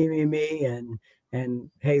all the me and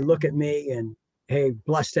hey, look at me and hey,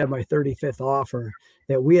 blessed to have my 35th offer,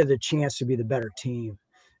 that we had the chance to be the better team.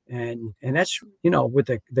 And that's, with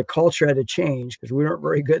the culture had to change because we weren't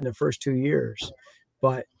very good in the first 2 years.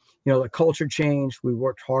 But, the culture changed. We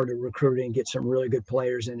worked hard at recruiting, get some really good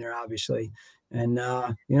players in there, obviously. And,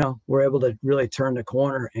 we're able to really turn the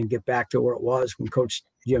corner and get back to where it was when Coach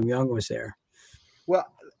Jim Young was there. Well,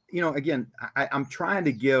 again, I'm trying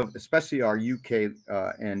to give, especially our UK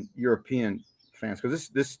and European fans, because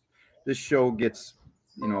this show gets,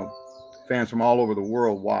 fans from all over the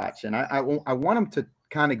world watch. And I want them to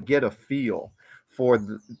kind of get a feel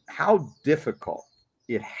for how difficult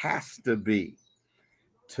it has to be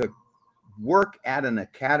to work at an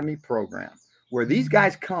academy program where these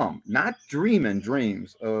guys come, not dreaming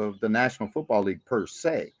dreams of the National Football League per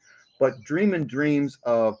se, but dreaming dreams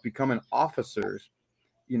of becoming officers,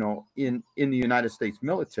 you know, in the United States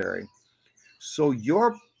military. So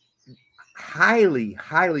your highly,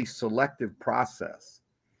 highly selective process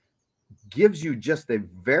gives you just a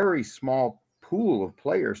very small pool of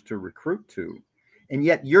players to recruit to. And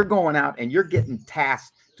yet you're going out and you're getting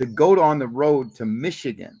tasked to go on the road to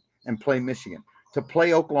Michigan and play Michigan, to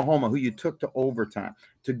play Oklahoma, who you took to overtime,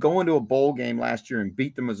 to go into a bowl game last year and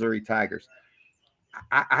beat the Missouri Tigers.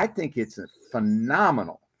 I think it's a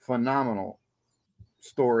phenomenal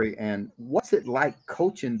story. And what's it like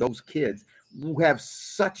coaching those kids who have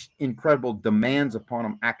such incredible demands upon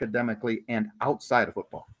them academically and outside of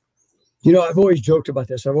football? You know, I've always joked about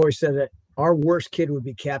this. I've always said that our worst kid would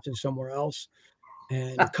be captain somewhere else.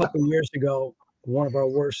 And a couple of years ago, one of our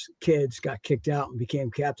worst kids got kicked out and became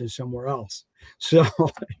captain somewhere else. So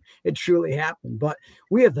it truly happened. But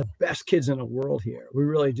we have the best kids in the world here. We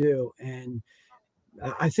really do. And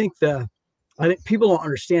I think people don't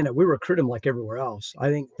understand that we recruit them like everywhere else. I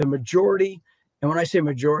think the majority, and when I say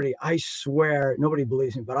majority, I swear nobody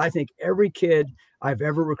believes me, but I think every kid I've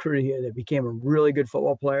ever recruited here that became a really good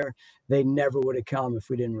football player, they never would have come if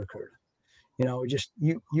we didn't recruit them. You know, just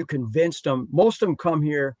you convinced them. Most of them come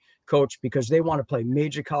here, Coach, because they want to play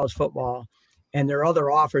major college football, and their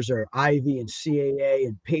other offers are Ivy and CAA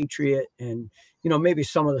and Patriot and, you know, maybe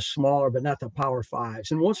some of the smaller, but not the Power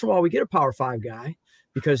Fives. And once in a while we get a Power Five guy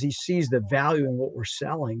because he sees the value in what we're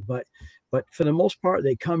selling. But for the most part,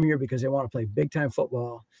 they come here because they want to play big time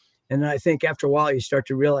football. And then I think after a while you start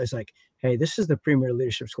to realize, like, hey, this is the premier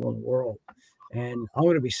leadership school in the world. And I'm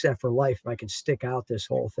going to be set for life if I can stick out this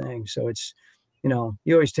whole thing. So it's, you know,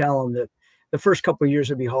 you always tell them that the first couple of years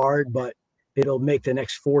will be hard, but it'll make the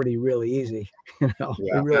next 40 really easy. You know,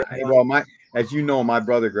 yeah. Really as you know, my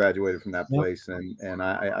brother graduated from that place, and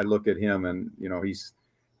I look at him, and you know, he's,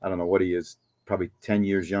 I don't know what he is, probably 10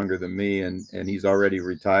 years younger than me, and he's already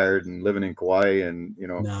retired and living in Kauai, and you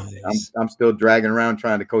know, nice. I'm still dragging around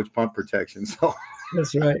trying to coach punt protection. So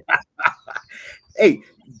that's right. Hey,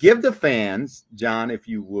 give the fans, John, if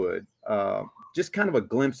you would, just kind of a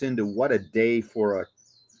glimpse into what a day for a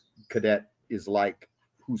cadet is like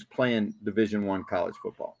who's playing Division I college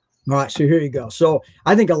football. All right, so here you go. So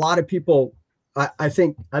I think a lot of people, I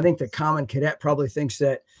think the common cadet probably thinks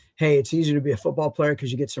that, hey, it's easier to be a football player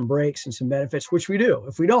because you get some breaks and some benefits, which we do.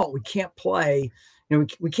 If we don't, we can't play. You know,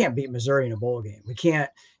 we can't beat Missouri in a bowl game. We can't.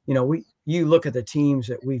 You know, you look at the teams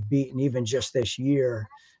that we've beaten even just this year.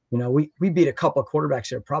 You know, we beat a couple of quarterbacks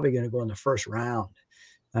that are probably going to go in the first round.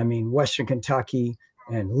 I mean, Western Kentucky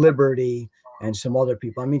and Liberty and some other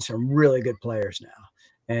people. I mean, some really good players now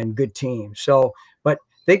and good teams. So, but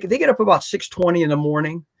they get up about 6:20 in the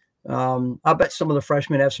morning. I bet some of the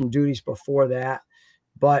freshmen have some duties before that,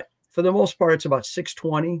 but for the most part, it's about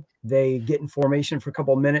 6:20. They get in formation for a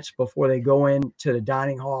couple of minutes before they go into the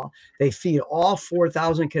dining hall. They feed all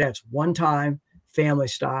 4,000 cadets one time, family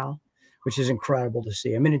style, which is incredible to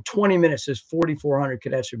see. I mean, in 20 minutes, there's 4,400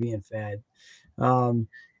 cadets are being fed.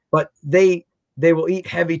 But they will eat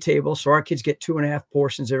heavy tables. So our kids get 2.5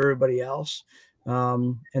 portions of everybody else.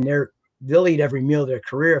 And they'll eat every meal of their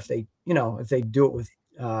career if they do it with,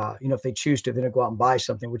 if they choose to, then they'll go out and buy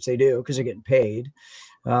something, which they do because they're getting paid.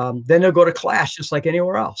 Then they'll go to class just like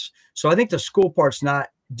anywhere else. So I think the school part's not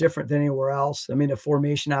different than anywhere else. I mean, the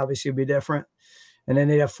formation obviously will be different. And then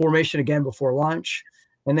they'd have formation again before lunch.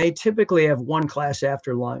 And they typically have one class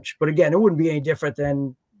after lunch. But again, it wouldn't be any different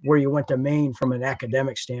than where you went to Maine from an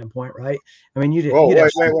academic standpoint, right? I mean, you did. Oh, wait.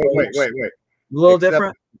 A little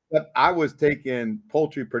different. Except I was taking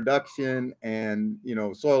poultry production and, you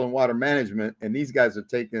know, soil and water management, and these guys are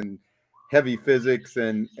taking heavy physics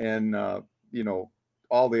and you know,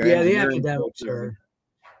 all the the academics are.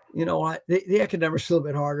 You know what? The academics are a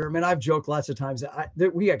little bit harder. I mean, I've joked lots of times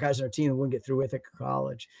that we got guys on our team that wouldn't get through Ithaca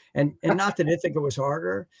College, and not that Ithaca was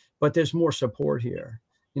harder, but there's more support here.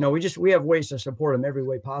 You know, we have ways to support them every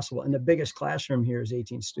way possible. And the biggest classroom here is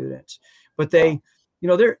 18 students, but they're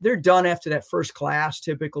done after that first class.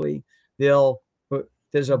 Typically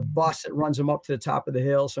there's a bus that runs them up to the top of the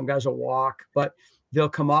hill. Some guys will walk, but they'll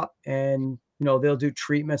come up and, you know, they'll do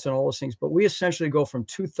treatments and all those things. But we essentially go from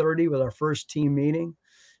 2:30 with our first team meeting,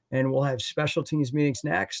 and we'll have special teams meetings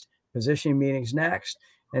next, positioning meetings next,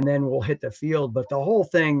 and then we'll hit the field. But the whole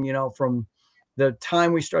thing, you know, from the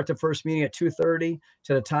time we start the first meeting at 2:30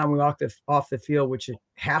 to the time we walk off the field, which it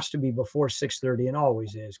has to be before 6:30 and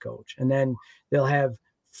always is, Coach. And then they'll have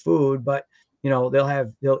food, but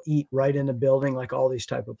they'll eat right in the building, like all these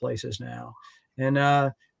type of places now. And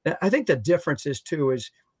I think the difference is too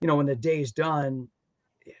is, when the day's done,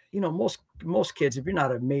 most kids, if you're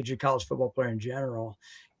not a major college football player in general,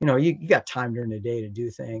 you got time during the day to do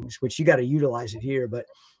things, which you got to utilize it here, but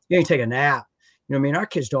you ain't take a nap. Our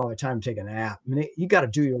kids don't have time to take a nap. You got to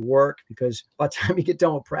do your work, because by the time you get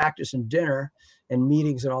done with practice and dinner and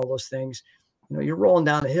meetings and all those things, you're rolling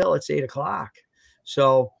down the hill. It's 8:00.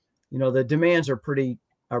 So, the demands are pretty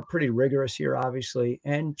rigorous here, obviously,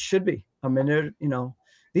 and should be. I mean,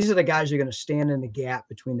 these are the guys who are going to stand in the gap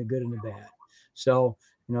between the good and the bad. So,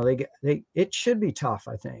 it should be tough.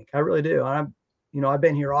 I think I really do. And I've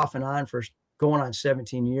been here off and on for going on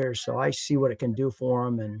 17 years. So I see what it can do for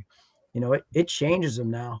them. And, it changes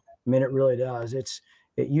them now. I mean, it really does.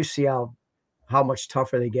 You see how much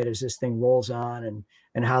tougher they get as this thing rolls on,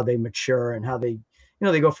 and how they mature, and how they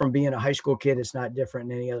go from being a high school kid. It's not different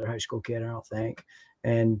than any other high school kid, I don't think,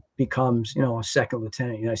 and becomes, a second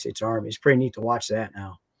lieutenant in the United States Army. It's pretty neat to watch that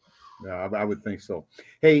now. Yeah, I would think so.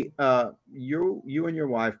 Hey, you and your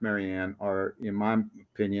wife, Marianne, are, in my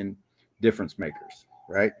opinion, difference makers,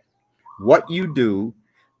 right? What you do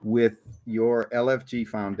with your LFG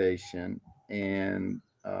Foundation, and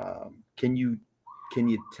can you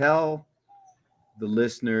tell the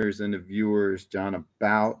listeners and the viewers, John,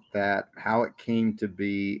 about that, how it came to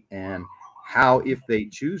be, and how, if they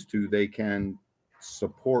choose to, they can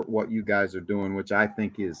support what you guys are doing, which I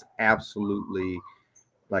think is absolutely,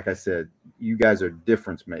 like I said, you guys are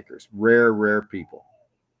difference makers, rare people.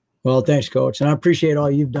 Well, thanks, Coach. And I appreciate all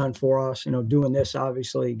you've done for us, doing this,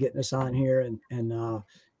 obviously, getting us on here, and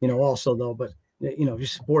also though, but, you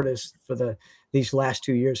support us for these last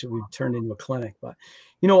 2 years that we've turned into a clinic. But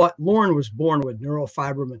you know what? Lauren was born with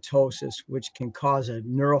neurofibromatosis, which can cause a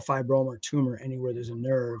neurofibroma or tumor anywhere there's a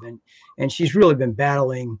nerve. And she's really been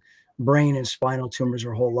battling brain and spinal tumors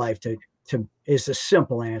her whole life. Is the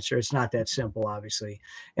simple answer. It's not that simple, obviously.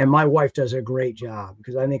 And my wife does a great job,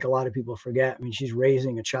 because I think a lot of people forget. I mean, she's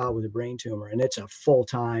raising a child with a brain tumor, and it's a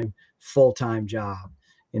full-time job.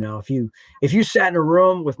 If you sat in a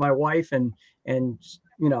room with my wife and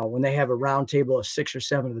when they have a round table of 6 or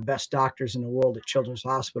 7 of the best doctors in the world at Children's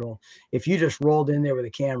Hospital, if you just rolled in there with a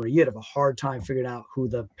camera, you'd have a hard time figuring out who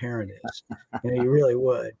the parent is. You really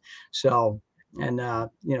would. So, and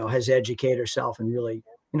has educated herself and really,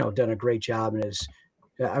 done a great job, and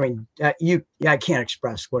I can't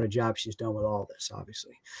express what a job she's done with all this,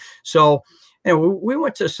 obviously. So, we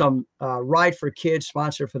went to some Ride for Kids,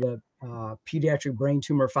 sponsored for the Pediatric Brain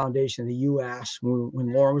Tumor Foundation in the U.S.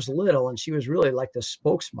 when Lauren was little, and she was really like the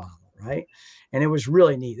spokesmodel, right? And it was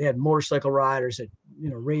really neat. They had motorcycle riders that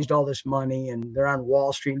raised all this money, and they're on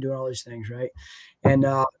Wall Street and doing all these things, right? And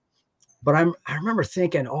but I remember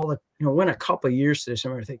thinking went a couple of years to this. I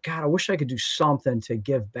remember thinking, God, I wish I could do something to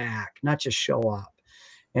give back, not just show up.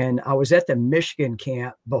 And I was at the Michigan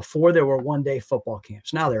camp before there were one-day football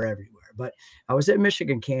camps. Now they're everywhere. But I was at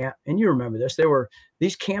Michigan camp, and you remember this.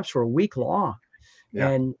 These camps were a week long. Yeah.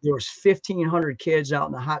 And there was 1,500 kids out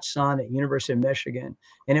in the hot sun at University of Michigan,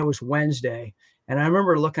 and it was Wednesday. And I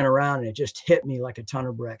remember looking around, and it just hit me like a ton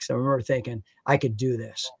of bricks. I remember thinking, I could do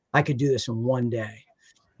this. I could do this in one day,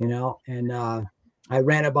 And I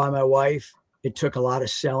ran it by my wife. It took a lot of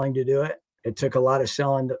selling to do it. It took a lot of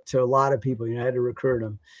selling to a lot of people. I had to recruit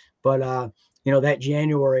them. But, that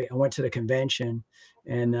January, I went to the convention,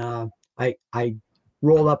 and I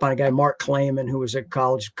rolled up on a guy, Mark Clayman, who was a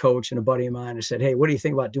college coach and a buddy of mine. I said, hey, what do you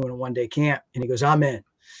think about doing a one-day camp? And he goes, I'm in.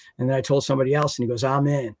 And then I told somebody else, and he goes, I'm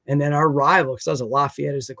in. And then our rival, because I was at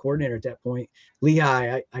Lafayette as the coordinator at that point,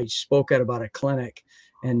 Lehigh, I spoke at about a clinic.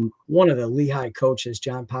 And one of the Lehigh coaches,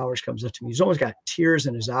 John Powers, comes up to me. He's almost got tears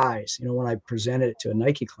in his eyes, when I presented it to a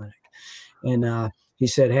Nike clinic. And he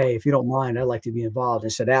said, hey, if you don't mind, I'd like to be involved. I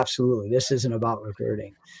said, absolutely. This isn't about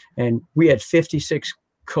recruiting. And we had 56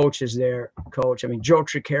 coaches there, Coach. I mean, Joe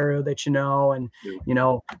Tricarico that and,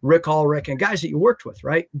 Rick Ulrich, and guys that you worked with,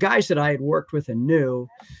 right? Guys that I had worked with and knew.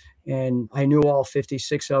 And I knew all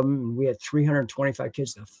 56 of them. And we had 325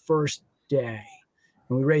 kids the first day.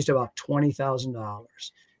 And we raised about $20,000.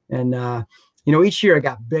 And, each year I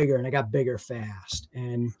got bigger, and I got bigger fast.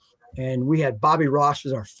 And we had Bobby Ross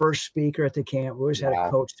was our first speaker at the camp. We always had a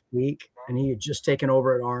coach speak, and he had just taken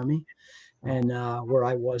over at Army, and where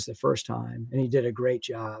I was the first time, and he did a great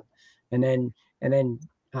job. And then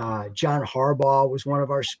John Harbaugh was one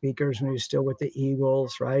of our speakers when he was still with the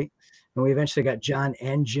Eagles, right? And we eventually got John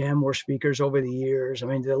and Jim were speakers over the years. I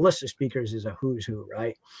mean, the list of speakers is a who's who,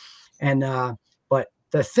 right? And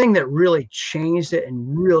the thing that really changed it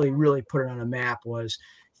and really, really put it on a map was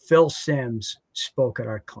Phil Simms spoke at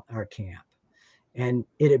our camp, and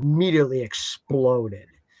it immediately exploded.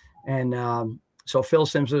 And so Phil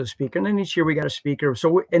Simms was a speaker, and then each year we got a speaker.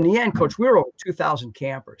 So in the end, Coach, we were over 2,000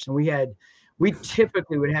 campers, and we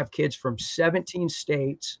typically would have kids from 17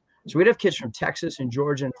 states. So we'd have kids from Texas and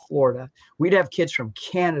Georgia and Florida. We'd have kids from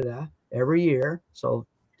Canada every year. So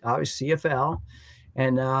obviously CFL.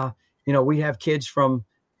 And, we'd have kids from,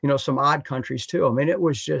 some odd countries too. I mean, it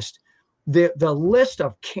was just the list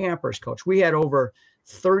of campers, Coach. We had over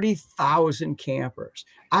 30,000 campers.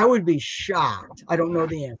 I would be shocked. I don't know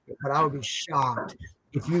the answer, but I would be shocked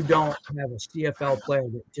if you don't have a CFL player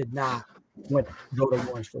that did not go to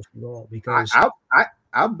Warren's first goal, because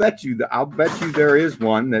I'll bet you there is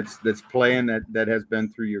one that's playing that has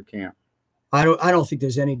been through your camp. I don't think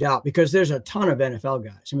there's any doubt, because there's a ton of NFL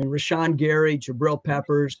guys. I mean, Rashawn Gary, Jabril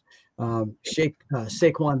Peppers,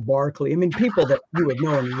 Saquon Barkley. I mean, people that you would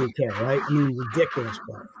know in the UK, right? I mean, ridiculous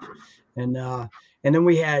players. And then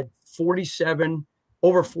we had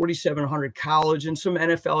over 4,700 college and some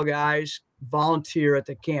NFL guys volunteer at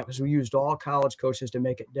the camp, because we used all college coaches to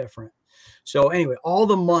make it different. So anyway, all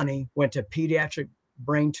the money went to pediatric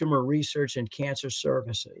brain tumor research and cancer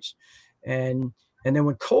services. And then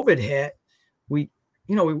when COVID hit, we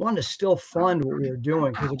wanted to still fund what we were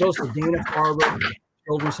doing, because it goes to Dana-Farber,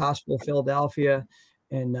 Children's Hospital of Philadelphia,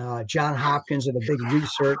 and John Hopkins are the big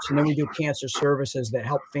research. And then we do cancer services that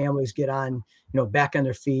help families get on, back on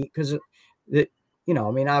their feet, because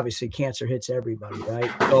obviously cancer hits everybody, right?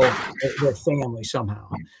 So their family somehow.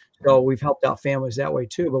 So we've helped out families that way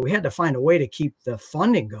too, but we had to find a way to keep the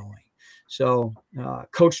funding going. So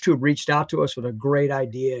Coach Tube reached out to us with a great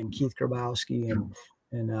idea, and Keith Grabowski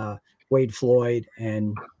and Wade Floyd,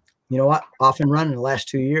 and off and running the last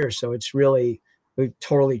 2 years. So it's really, we've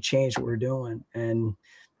totally changed what we're doing. And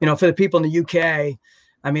for the people in the UK,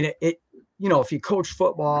 I mean, if you coach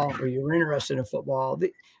football or you're interested in football,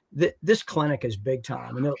 this clinic is big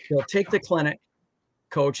time. And they'll take the clinic,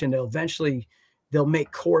 Coach, and they'll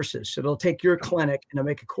make courses. So they'll take your clinic and they'll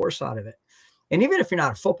make a course out of it. And even if you're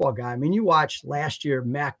not a football guy, I mean, you watched last year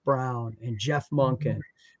Mac Brown and Jeff Monken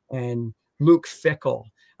and Luke Fickell.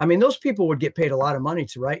 I mean, those people would get paid a lot of money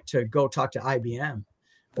to go talk to IBM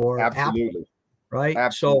or Absolutely. Apple, right?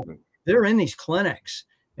 Absolutely. So they're in these clinics.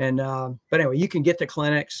 And but anyway, you can get the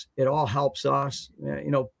clinics. It all helps us.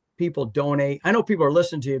 People donate. I know people are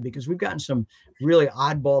listening to you because we've gotten some really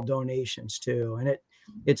oddball donations too. And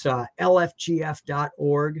it's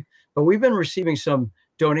lfgf.org. But we've been receiving some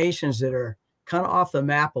donations that are kind of off the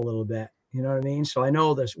map a little bit. You know what I mean? So I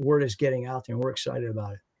know this word is getting out there, and we're excited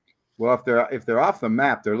about it. Well, if they're off the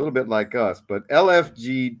map, they're a little bit like us. But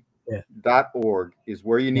lfg.org is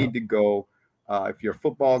where you need to go. If you're a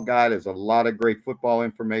football guy, there's a lot of great football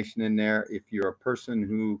information in there. If you're a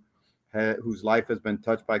person whose life has been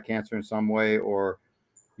touched by cancer in some way, or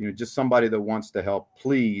just somebody that wants to help,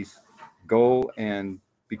 please go and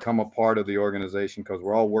become a part of the organization, because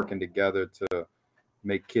we're all working together to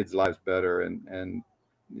make kids' lives better. And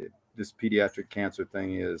this pediatric cancer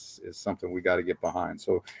thing is something we got to get behind.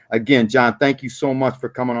 So again, John, thank you so much for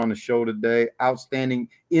coming on the show today. Outstanding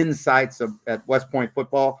insights at West Point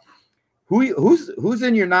football. Who's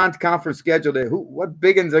in your non-conference schedule? What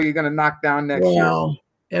big ones are you going to knock down next year? Well,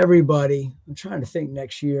 everybody. I'm trying to think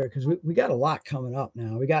next year, because we got a lot coming up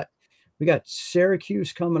now. We got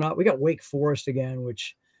Syracuse coming up. We got Wake Forest again,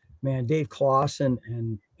 which, man, Dave Clawson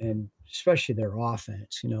and especially their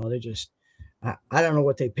offense. They just, I don't know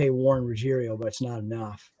what they pay Warren Ruggiero, but it's not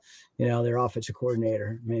enough. Their offensive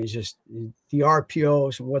coordinator. I mean, it's just the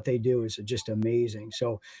RPOs and what they do is just amazing.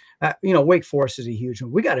 So, Wake Forest is a huge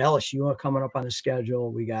one. We got LSU coming up on the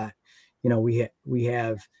schedule. We got, we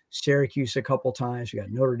have Syracuse a couple times. We got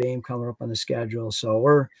Notre Dame coming up on the schedule. So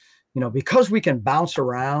we're, because we can bounce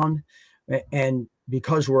around and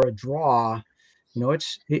because we're a draw,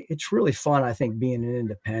 it's really fun, I think, being an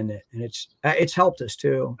independent, and it's helped us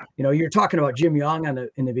too. You're talking about Jim Young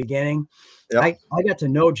in the beginning. Yep. I got to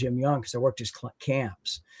know Jim Young because I worked his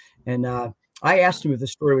camps, and I asked him if the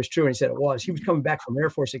story was true, and he said it was. He was coming back from Air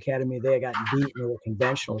Force Academy. They had gotten beat in the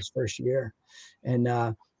conventional his first year, and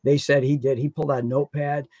they said he did. He pulled out a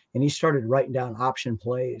notepad and he started writing down option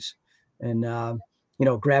plays, and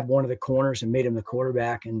grabbed one of the corners and made him the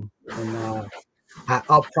quarterback, and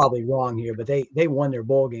I'll probably wrong here, but they won their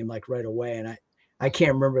bowl game like right away. And I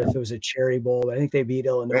can't remember if it was a Cherry Bowl, but I think they beat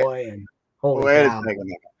Illinois. And holy cow.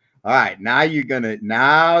 All right. Now you're getting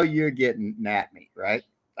at me, right?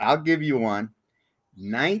 I'll give you one.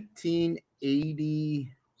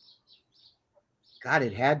 1980. God,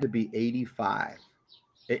 it had to be 85.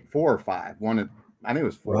 4 or 5. I think it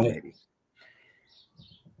was 4 Right. maybe.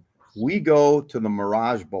 We go to the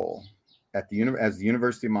Mirage Bowl at the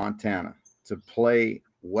University of Montana to play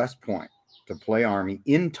West Point, to play Army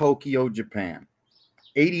in Tokyo, Japan.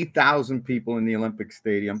 80,000 people in the Olympic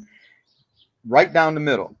Stadium, right down the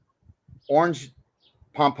middle. Orange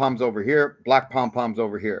pom-poms over here, black pom-poms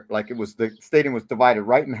over here. Like it was, the stadium was divided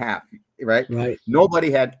right in half, right? Right.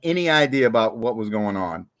 Nobody had any idea about what was going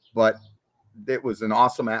on, but it was an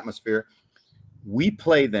awesome atmosphere. We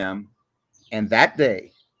play them, and that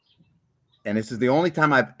day, and this is the only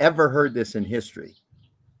time I've ever heard this in history,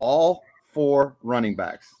 all 4 running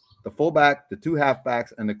backs, the fullback, the 2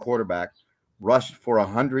 halfbacks, and the quarterback, rushed for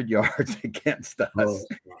 100 yards against us. Oh.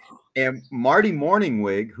 And Marty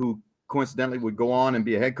Morningwig, who coincidentally would go on and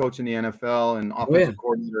be a head coach in the NFL and offensive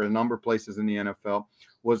coordinator at a number of places in the NFL,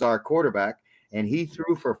 was our quarterback. And he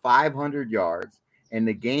threw for 500 yards, and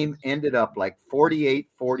the game ended up like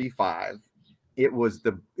 48-45. It was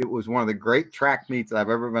one of the great track meets I've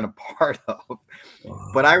ever been a part of.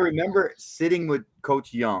 Wow. But I remember sitting with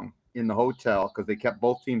Coach Young in the hotel, because they kept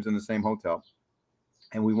both teams in the same hotel.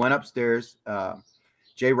 And we went upstairs.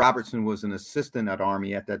 Jay Robertson was an assistant at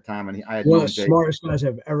Army at that time, and I had one of the smartest guys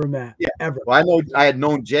I've ever met. Yeah, ever. Well, I had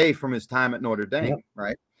known Jay from his time at Notre Dame,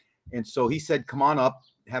 right? And so he said, "Come on up,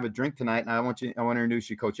 have a drink tonight, and I want to introduce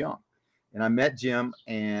you to Coach Young." And I met Jim,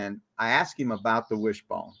 and I asked him about the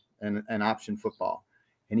wishbone and option football,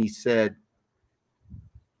 and he said,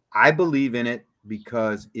 "I believe in it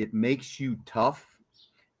because it makes you tough,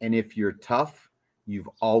 and if you're tough, you've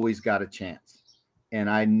always got a chance." And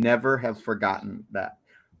I never have forgotten that.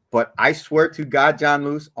 But I swear to God, John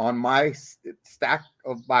Luce, on my stack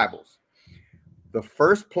of Bibles, the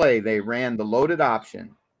first play they ran the loaded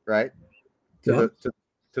option, right, to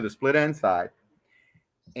the split end side,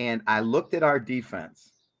 and I looked at our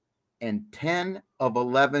defense, and 10 of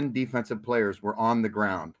 11 defensive players were on the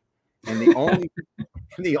ground, and the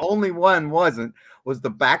only one was the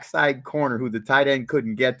backside corner who the tight end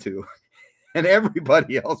couldn't get to, and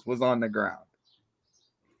everybody else was on the ground.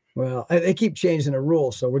 Well, they keep changing the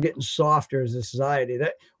rules, so we're getting softer as a society.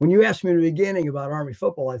 That when you asked me in the beginning about Army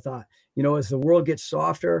football, I thought, as the world gets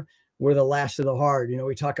softer, we're the last of the hard.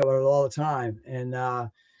 We talk about it all the time, and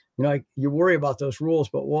you worry about those rules,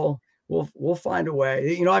 but we'll find a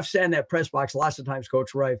way. I've sat in that press box lots of times,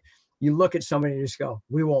 Coach Reif. You look at somebody and you just go,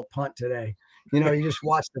 "We won't punt today." You just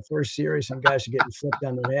watch the first series, some guys are getting flipped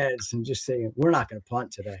on their heads, and just saying, "We're not going to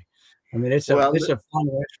punt today." I mean, it's a fun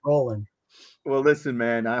way it's rolling. Well, listen,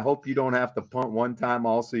 man, I hope you don't have to punt one time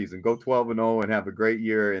all season. Go 12-0 and have a great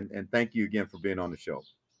year. And thank you again for being on the show.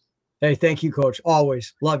 Hey, thank you, Coach.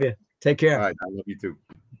 Always. Love you. Take care. All right. I love you too.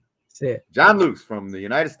 See it. John Luce from the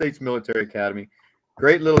United States Military Academy.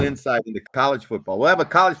 Great little insight into college football. We'll have a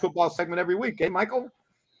college football segment every week. Eh, Michael?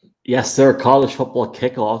 Yes, sir. College football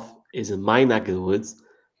kickoff is in my neck of the woods,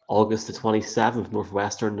 August the 27th,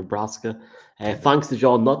 Northwestern, Nebraska. Thanks to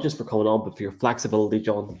John, not just for coming on, but for your flexibility,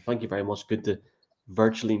 John. Thank you very much. Good to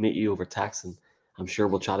virtually meet you over text, and I'm sure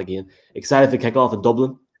we'll chat again. Excited to kick off in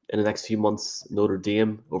Dublin in the next few months. Notre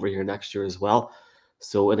Dame over here next year as well.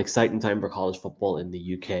 So an exciting time for college football in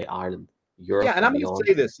the UK, Ireland, Europe. Yeah, and I'm going to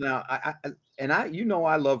say this now.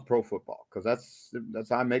 I love pro football because that's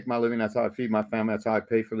how I make my living. That's how I feed my family. That's how I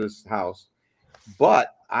pay for this house.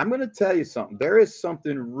 But I'm going to tell you something. There is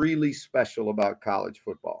something really special about college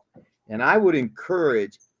football. And I would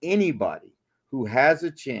encourage anybody who has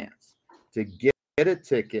a chance to get a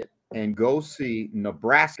ticket and go see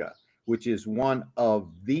Nebraska, which is one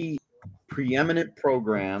of the preeminent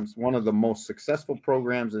programs, one of the most successful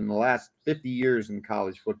programs in the last 50 years in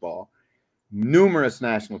college football, numerous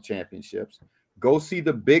national championships. Go see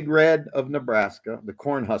the Big Red of Nebraska, the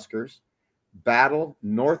Cornhuskers, battle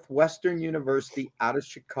Northwestern University out of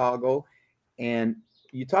Chicago. And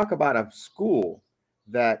you talk about a school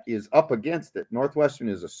that is up against it. Northwestern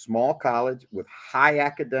is a small college with high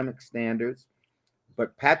academic standards,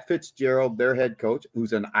 but Pat Fitzgerald, their head coach,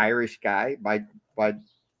 who's an Irish guy by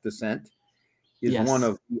descent, is one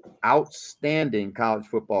of the outstanding college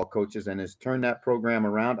football coaches and has turned that program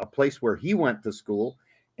around, a place where he went to school.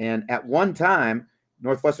 And at one time,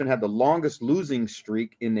 Northwestern had the longest losing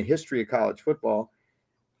streak in the history of college football.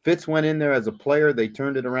 Fitz went in there as a player. They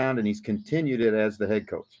turned it around, and he's continued it as the head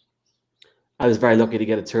coach. I was very lucky to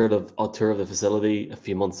get a tour of the facility a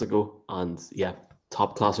few months ago, and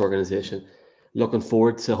top class organization. Looking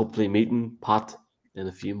forward to hopefully meeting Pat in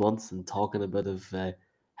a few months and talking a bit of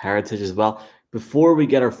heritage as well. Before we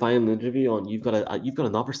get our final interview on, you've got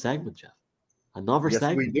another segment, Jeff.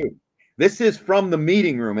 Yes, we do. This is from the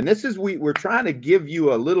meeting room, and this is we're trying to give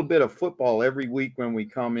you a little bit of football every week when we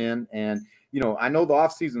come in, and I know the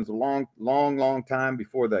off season is a long time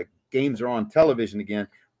before the games are on television again,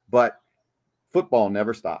 but football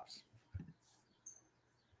never stops.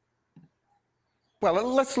 Well,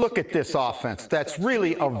 let's look at this offense. That's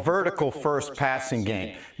really a vertical first passing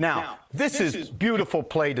game. Now, this is beautiful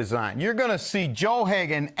play design. You're going to see Joe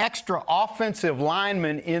Haeg, an extra offensive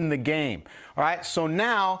lineman in the game. All right, so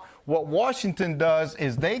now what Washington does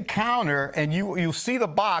is they counter, and you see the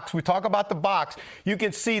box. We talk about the box. You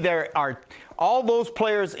can see there are all those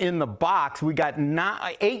players in the box. We got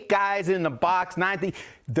 8 guys in the box, 90.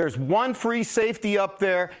 There's one free safety up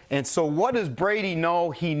there. And so what does Brady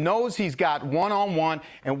know? He knows he's got one-on-one.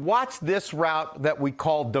 And watch this route that we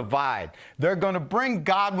call divide. They're going to bring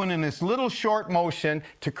Godwin in this little short motion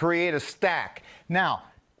to create a stack. Now,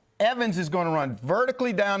 Evans is going to run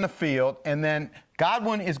vertically down the field, and then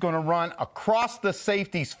Godwin is going to run across the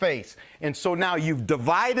safety's face. And so now you've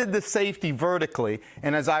divided the safety vertically.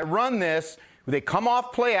 And as I run this, they come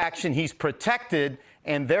off play action, he's protected,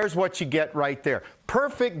 and there's what you get right there.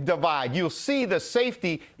 Perfect divide. You'll see the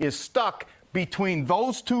safety is stuck between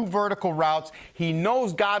those 2 vertical routes. He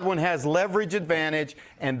knows Godwin has leverage advantage,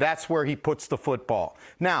 and that's where he puts the football.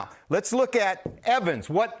 Now, let's look at Evans.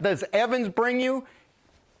 What does Evans bring you?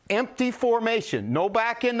 Empty formation, no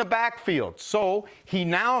back in the backfield. So he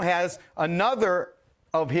now has another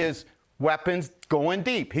of his weapons going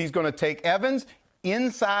deep. He's going to take Evans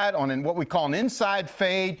inside on what we call an inside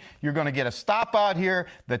fade. You're going to get a stop out here.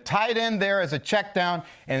 The tight end there is a check down,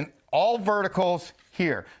 and all verticals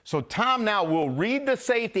here. So Tom now will read the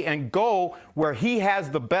safety and go where he has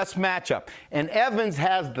the best matchup. And Evans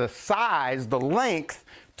has the size, the length,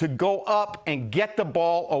 to go up and get the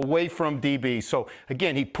ball away from DB. So,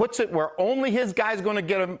 again, he puts it where only his guy's going to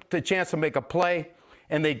get the chance to make a play,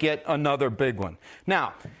 and they get another big one.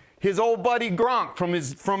 Now, his old buddy Gronk from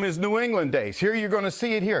his New England days. Here you're going to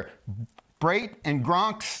see it here. Brate and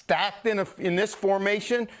Gronk stacked in this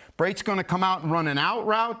formation. Brate's going to come out and run an out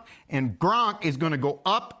route, and Gronk is going to go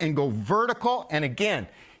up and go vertical. And, again,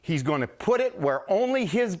 he's going to put it where only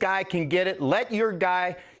his guy can get it. Let your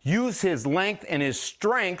guy use his length and his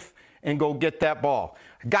strength and go get that ball.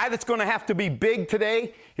 A guy that's going to have to be big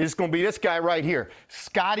today is going to be this guy right here,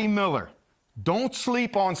 Scotty Miller. Don't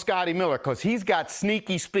sleep on Scotty Miller because he's got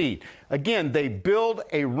sneaky speed. Again, they build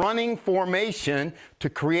a running formation to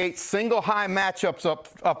create single high matchups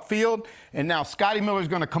upfield. And now Scotty Miller's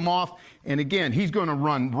going to come off. And again, he's going to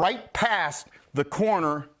run right past the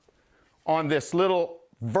corner on this little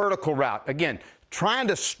vertical route. Again, trying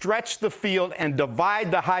to stretch the field and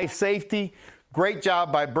divide the high safety. Great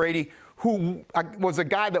job by Brady, who was a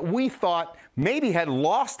guy that we thought maybe had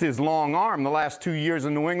lost his long arm the last 2 years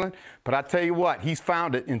in New England. But I tell you what, he's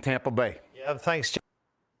found it in Tampa Bay. Yeah, thanks, Jeff.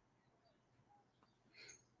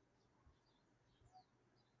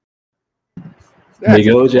 There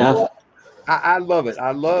you go, Jeff. I love it.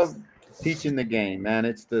 I love teaching the game, man.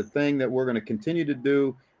 It's the thing that we're going to continue to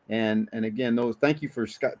do. And again, thank you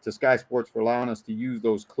to Sky Sports for allowing us to use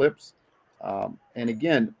those clips. And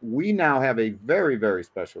again, we now have a very, very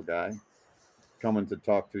special guy coming to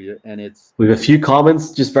talk to you. And we have a few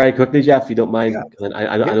comments just very quickly, Jeff, if you don't mind. Yeah.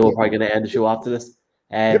 I know we're probably going to end the show after this.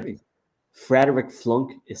 Frederick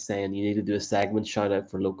Flunk is saying you need to do a segment shout out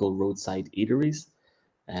for local roadside eateries.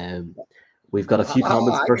 We've got a few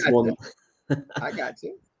comments. First one. I got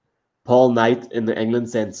you. Paul Knight in England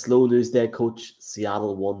saying, slow news day, coach.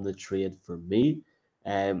 Seattle won the trade for me.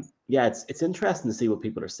 Yeah, it's interesting to see what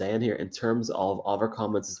people are saying here in terms of other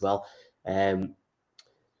comments as well.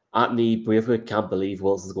 Anthony Braithwaite can't believe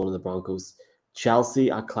Wilson's going to the Broncos.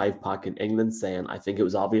 Chelsea at Clive Park in England saying, I think it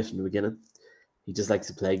was obvious from the beginning. He just likes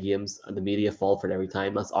to play games and the media fall for it every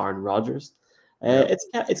time. That's Aaron Rodgers.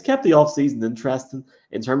 It's kept the off-season interesting.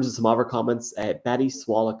 In terms of some other comments, Betty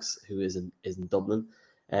Swallocks, who is in Dublin,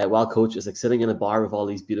 while coach is like sitting in a bar with all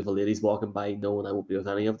these beautiful ladies walking by, knowing I won't be with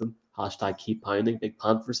any of them. Hashtag keep pounding, big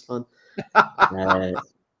Panthers fan.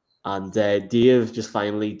 And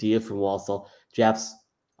Dave from Walsall. Jeff's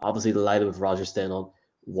obviously delighted with Rodgers staying on.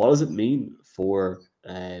 What does it mean for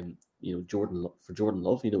Jordan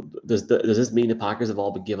Love? Does this mean the Packers have all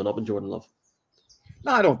been giving up on Jordan Love?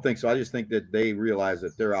 No, I don't think so. I just think that they realize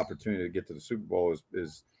that their opportunity to get to the Super Bowl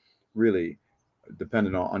is really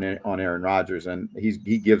dependent on Aaron Rodgers, and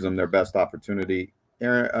he gives them their best opportunity.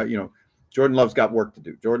 Jordan Love's got work to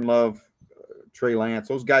do. Jordan Love, Trey Lance,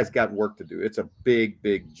 those guys got work to do. It's a big,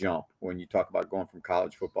 big jump when you talk about going from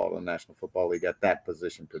college football to the National Football League at that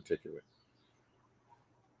position particularly.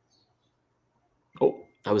 Oh,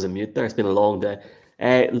 I was on mute there. It's been a long day.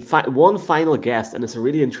 One final guest, and it's a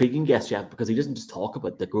really intriguing guest, Jeff, because he doesn't just talk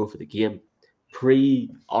about the growth of the game.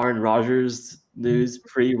 pre-Aaron Rodgers news,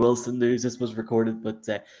 pre-Wilson news. This was recorded, but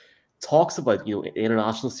talks about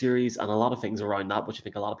international series and a lot of things around that, which I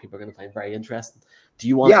think a lot of people are going to find very interesting. Do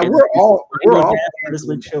you want? Yeah, we're all this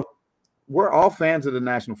week's show. We're all fans of the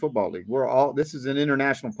National Football League. This is an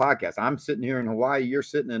international podcast. I'm sitting here in Hawaii. You're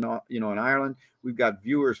sitting in in Ireland. We've got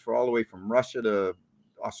viewers for all the way from Russia to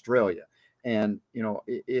Australia, and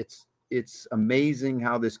it's amazing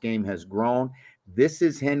how this game has grown. This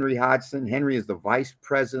is Henry Hodgson. Henry is the vice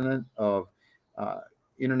president of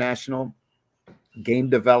international game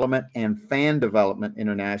development and fan development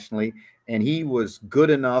internationally. And he was good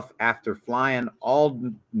enough after flying all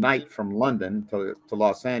night from London to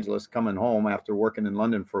Los Angeles, coming home after working in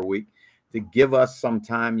London for a week, to give us some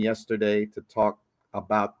time yesterday to talk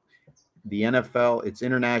about the NFL, its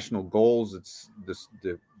international goals, its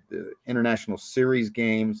the international series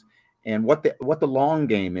games, and what the long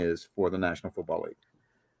game is for the National Football League.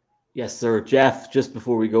 Yes, sir. Jeff, just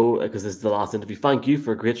before we go, because this is the last interview, thank you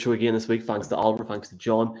for a great show again this week. Thanks to Oliver, thanks to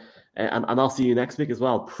John. And I'll see you next week as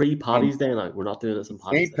well. Pre-Paddy's Day now. We're not doing this on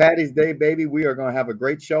Paddy's St. Paddy's Day, baby. We are going to have a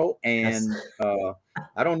great show. And yes.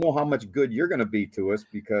 I don't know how much good you're going to be to us,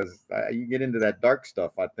 because you get into that dark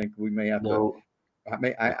stuff. I think we may have to. I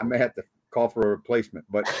may have to call for a replacement.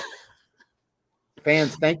 But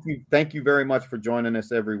fans, thank you very much for joining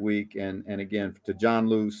us every week. And again, to John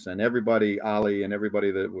Luce and everybody, Ali, and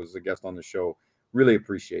everybody that was a guest on the show, really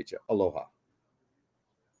appreciate you. Aloha.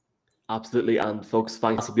 Absolutely. And folks,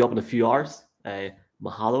 thanks. We'll be up in a few hours.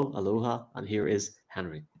 Mahalo, aloha. And here is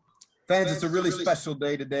Henry. Fans, it's a really special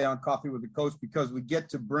day today on Coffee with the Coach, because we get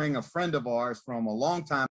to bring a friend of ours from a long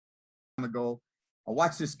time ago. I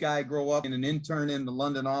watched this guy grow up in an intern in the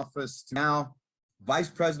London office to now Vice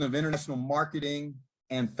President of International Marketing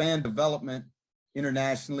and Fan Development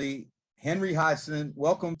internationally. Henry Hodgson,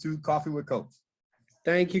 welcome to Coffee with Coach.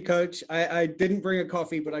 Thank you, Coach. I didn't bring a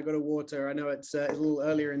coffee, but I got a water. I know it's a little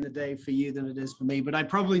earlier in the day for you than it is for me, but I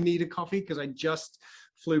probably need a coffee because I just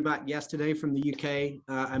flew back yesterday from the UK.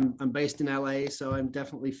 I'm based in LA, so I'm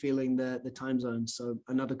definitely feeling the time zone. So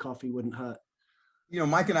another coffee wouldn't hurt.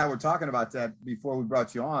 Mike and I were talking about that before we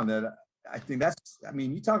brought you on, that I think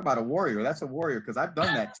you talk about a warrior. That's a warrior, because I've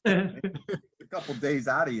done that a couple of days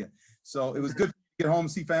out of you. So it was good to get home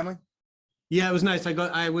and see family. Yeah, it was nice.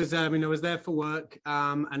 I was there for work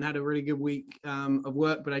and had a really good week of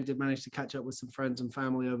work, but I did manage to catch up with some friends and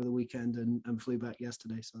family over the weekend and flew back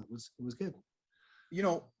yesterday. So it was good.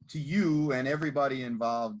 To you and everybody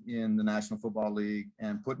involved in the National Football League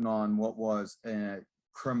and putting on what was a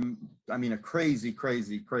crazy,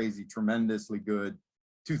 tremendously good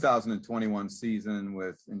 2021 season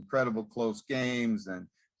with incredible close games and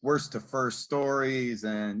worst to first stories,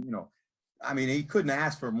 and he couldn't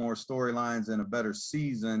ask for more storylines and a better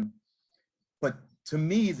season. But to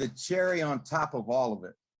me, the cherry on top of all of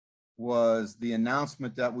it was the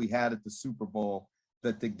announcement that we had at the Super Bowl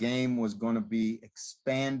that the game was going to be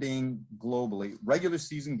expanding globally. Regular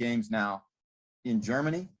season games now in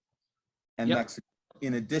Germany and Mexico,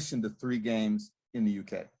 in addition to 3 games in the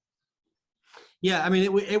UK. Yeah,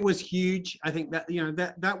 it was huge. I think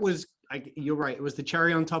that that was. You're right. It was the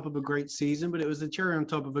cherry on top of a great season, but it was the cherry on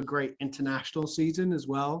top of a great international season as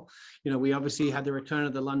well. We obviously had the return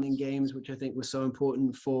of the London games, which I think was so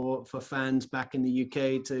important for fans back in the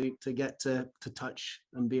UK to get to touch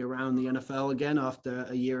and be around the NFL again after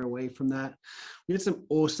a year away from that. We had some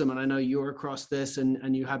awesome, and I know you're across this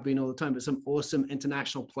and you have been all the time, but some awesome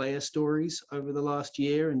international player stories over the last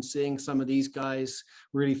year, and seeing some of these guys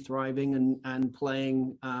really thriving and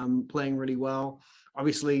playing really well.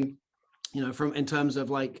 Obviously, in terms of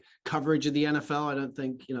like coverage of the NFL, I don't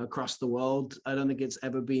think, across the world, I don't think it's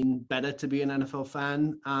ever been better to be an NFL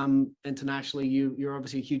fan. Internationally, you're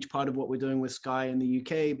obviously a huge part of what we're doing with Sky in the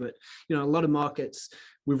UK, but, a lot of markets,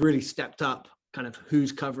 we've really stepped up kind of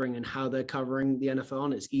who's covering and how they're covering the NFL,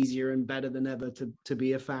 and it's easier and better than ever to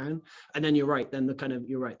be a fan. And then you're right,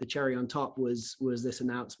 the cherry on top was this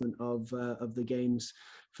announcement of the games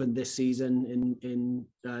for this season in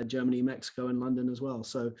Germany, Mexico, and London as well.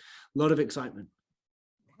 So a lot of excitement.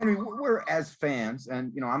 We're as fans,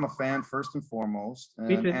 and I'm a fan first and foremost,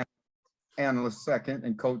 and analyst second,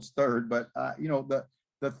 and coach third. But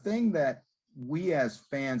the thing that we as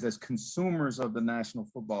fans, as consumers of the National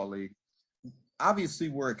Football League, obviously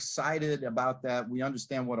we're excited about that. We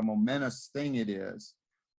understand what a momentous thing it is.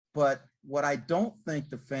 But what I don't think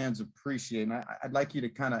the fans appreciate, and I'd like you to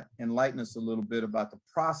kind of enlighten us a little bit about the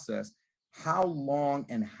process, how long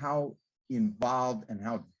and how involved and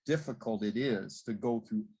how difficult it is to go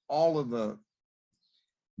through all of the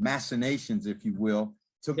machinations, if you will,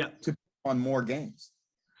 to put on more games.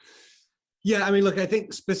 Yeah, I mean, look, I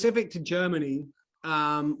think specific to Germany,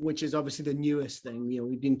 which is obviously the newest thing.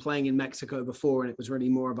 We've been playing in Mexico before, and it was really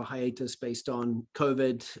more of a hiatus based on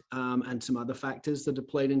COVID and some other factors that have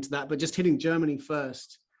played into that. But just hitting Germany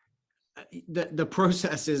first, the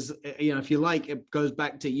process is, if you like, it goes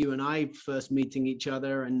back to you and I first meeting each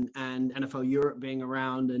other, and NFL Europe being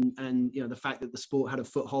around, and the fact that the sport had a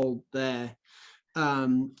foothold there.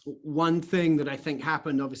 One thing that I think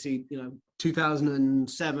happened, obviously,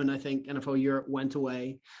 2007, I think NFL Europe went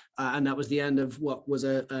away, and that was the end of what was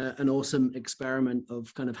an awesome experiment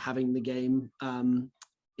of kind of having the game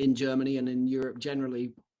in Germany and in Europe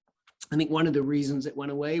generally. I think one of the reasons it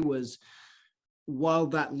went away was, while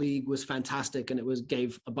that league was fantastic and it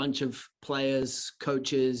gave a bunch of players,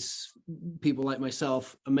 coaches, people like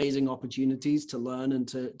myself amazing opportunities to learn and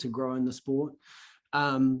to grow in the sport.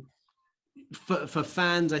 For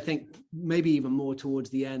fans, I think maybe even more towards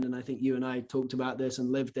the end, and I think you and I talked about this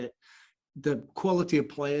and lived it, the quality of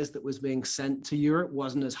players that was being sent to Europe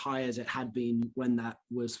wasn't as high as it had been when that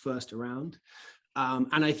was first around.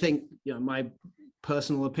 And I think, my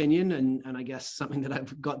personal opinion, and I guess something that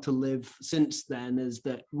I've got to live since then, is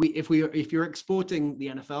that if you're exporting the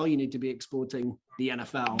NFL, you need to be exporting the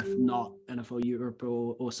NFL, not NFL Europe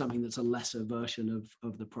or something that's a lesser version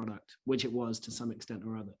of the product, which it was to some extent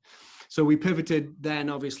or other. So we pivoted then,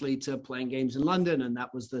 obviously, to playing games in London, and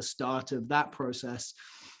that was the start of that process.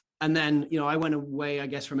 And then, I went away, I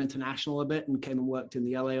guess, from international a bit and came and worked in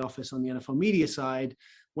the LA office on the NFL media side.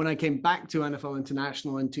 When I came back to NFL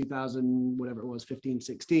International in 2000, whatever it was, 15,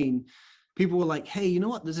 16, people were like, hey, you know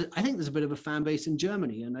what? I think there's a bit of a fan base in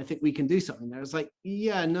Germany, and I think we can do something there. It's like,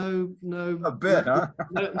 yeah, no. A bit, huh?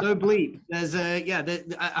 no bleep. There's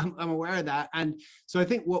I'm aware of that. And so I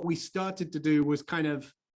think what we started to do was kind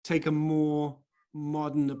of take a more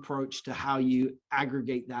modern approach to how you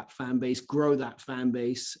aggregate that fan base, grow that fan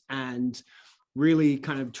base, and really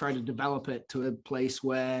kind of try to develop it to a place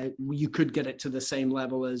where you could get it to the same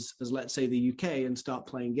level as let's say the UK, and start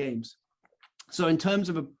playing games. So in terms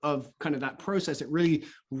of kind of that process, it really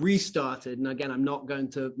restarted. And again, I'm not going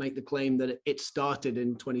to make the claim that it started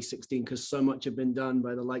in 2016, because so much had been done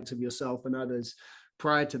by the likes of yourself and others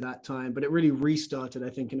prior to that time, but it really restarted, I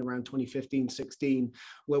think, in around 2015, 16,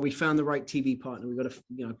 where we found the right TV partner. We got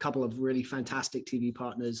a couple of really fantastic TV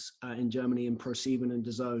partners in Germany, in ProSieben and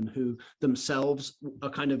DAZN, who themselves are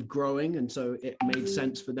kind of growing, and so it made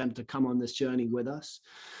sense for them to come on this journey with us.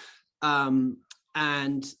 And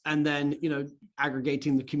then,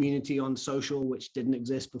 aggregating the community on social, which didn't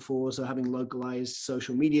exist before, so having localized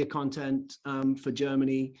social media content for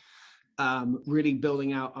Germany. Really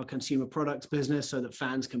building out our consumer products business so that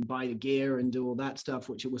fans can buy the gear and do all that stuff,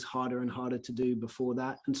 which it was harder and harder to do before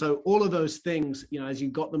that. And so all of those things, as you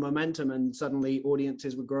got the momentum and suddenly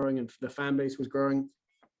audiences were growing and the fan base was growing,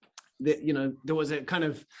 there was a kind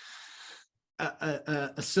of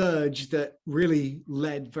a surge that really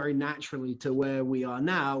led very naturally to where we are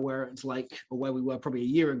now, where it's like, or where we were probably a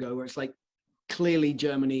year ago, where it's like, clearly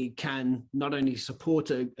Germany can not only support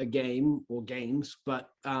a game or games, but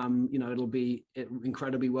it'll be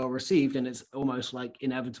incredibly well received, and it's almost like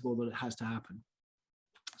inevitable that it has to happen.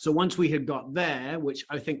 So once we had got there, which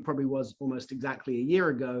I think probably was almost exactly a year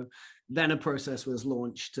ago, then a process was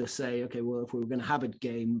launched to say, okay, well, if we were going to have a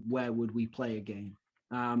game, where would we play a game?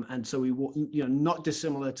 And so we, not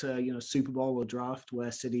dissimilar to, Super Bowl or draft,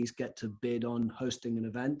 where cities get to bid on hosting an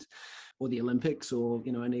event, or the Olympics, or,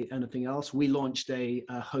 anything else. We launched a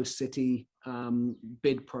host city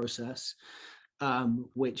bid process,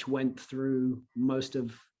 which went through most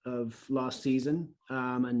of last season,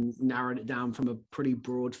 and narrowed it down from a pretty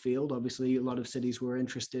broad field. Obviously, a lot of cities were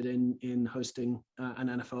interested in hosting an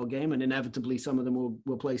NFL game, and inevitably some of them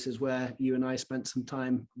were places where you and I spent some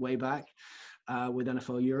time way back with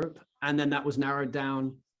NFL Europe. And then that was narrowed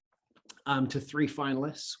down to 3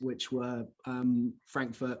 finalists, which were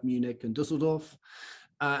Frankfurt, Munich, and Dusseldorf.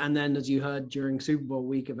 And then, as you heard, during Super Bowl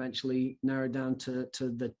week, eventually narrowed down to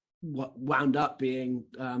what wound up being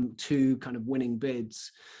 2 kind of winning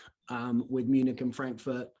bids, with Munich and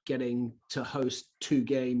Frankfurt getting to host 2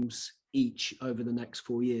 games each over the next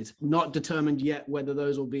 4 years. Not determined yet whether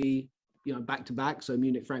those will be, back to back, so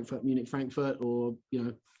Munich, Frankfurt, or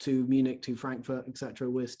 2 Munich, 2 Frankfurt, etc.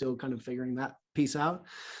 We're still kind of figuring that piece out.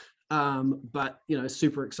 But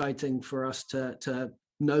super exciting for us to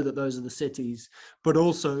know that those are the cities, but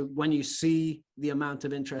also when you see the amount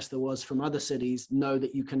of interest there was from other cities, know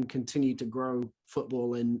that you can continue to grow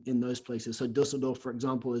football in those places. So Dusseldorf, for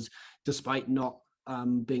example, is, despite not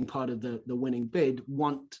being part of the winning bid,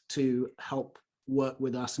 want to help work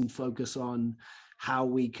with us and focus on how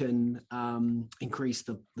we can increase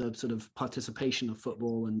the sort of participation of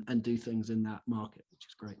football and do things in that market, which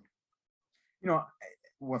is great.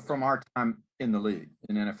 Well, from our time in the league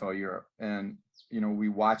in NFL Europe, and we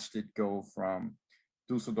watched it go from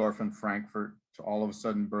Dusseldorf and Frankfurt to all of a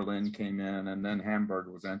sudden Berlin came in, and then Hamburg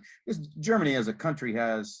was in. Because Germany as a country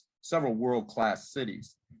has several world-class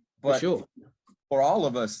cities, but for all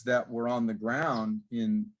of us that were on the ground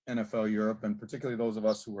in NFL Europe, and particularly those of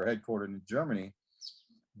us who were headquartered in Germany,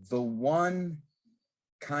 the one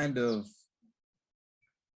kind of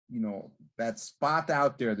that spot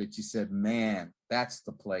out there that you said, man, that's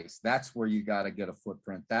the place. That's where you got to get a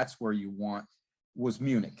footprint. That's where you want, was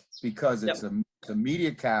Munich, because it's a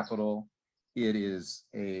media capital. It is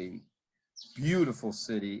a beautiful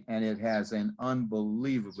city, and it has an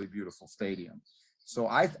unbelievably beautiful stadium. So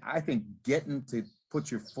I think getting to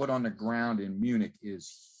put your foot on the ground in Munich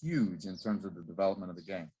is huge in terms of the development of the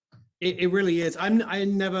game. It really is. I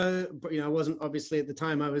never, I wasn't, obviously at the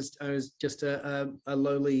time I was just a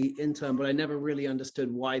lowly intern, but I never really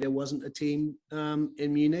understood why there wasn't a team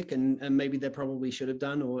in Munich, and maybe there probably should have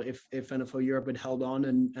done, or if NFL Europe had held on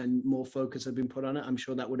and more focus had been put on it, I'm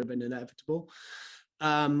sure that would have been inevitable.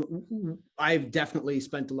 I've definitely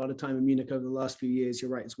spent a lot of time in Munich over the last few years. You're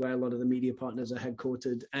right, it's where a lot of the media partners are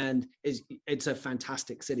headquartered, and it's a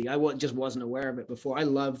fantastic city. I just wasn't aware of it before. I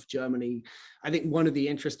love Germany. I think one of the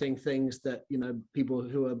interesting things that people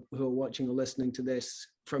who are watching or listening to this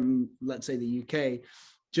from, let's say, the UK,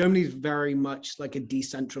 Germany is very much like a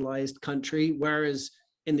decentralized country, whereas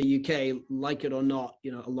in the UK, like it or not,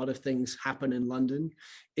 a lot of things happen in London.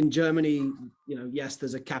 In Germany, yes,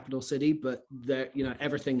 there's a capital city, but there,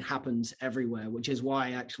 everything happens everywhere, which is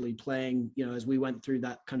why actually playing, as we went through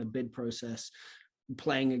that kind of bid process,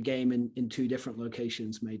 playing a game in two different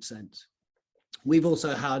locations made sense. We've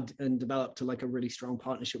also had and developed a really strong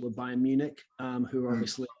partnership with Bayern Munich, who are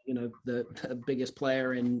obviously, the biggest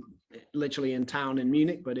player literally in town in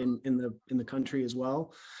Munich, but in the country as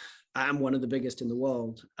well. I'm one of the biggest in the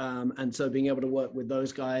world. And so being able to work with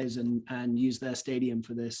those guys and use their stadium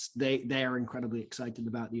for this, they are incredibly excited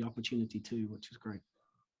about the opportunity too, which is great.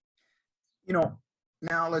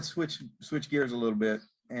 Now let's switch gears a little bit.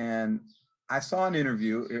 And I saw an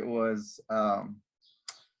interview. It was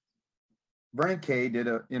Vernon Kay did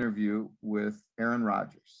an interview with Aaron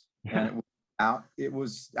Rodgers. And it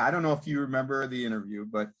was, I don't know if you remember the interview,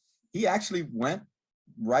 but he actually went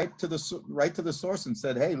right to the source and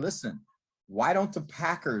said, hey, listen, why don't the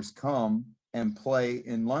Packers come and play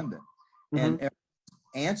in London? And the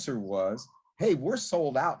answer was, hey, we're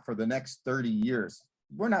sold out for the next 30 years.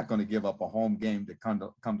 We're not going to give up a home game to come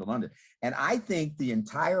to London. And I think the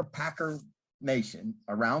entire Packer nation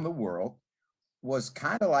around the world was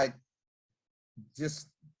kind of like just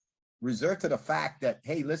reserved to the fact that,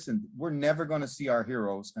 hey, listen, we're never going to see our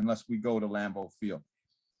heroes unless we go to Lambeau Field.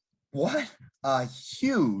 What a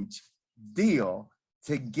huge deal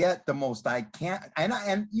to get the most iconic, and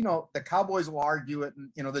the Cowboys will argue it,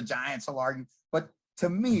 and the Giants will argue, but to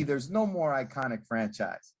me, there's no more iconic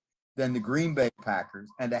franchise than the Green Bay Packers,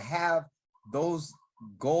 and to have those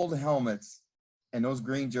gold helmets and those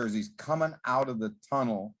green jerseys coming out of the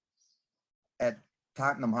tunnel at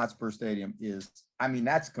Tottenham Hotspur Stadium is,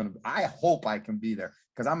 that's going to, I hope I can be there,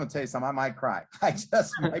 because I'm going to tell you something, I might cry. I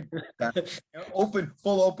just might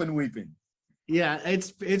full open weeping. Yeah,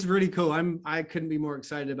 it's really cool. I couldn't be more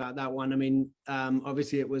excited about that one.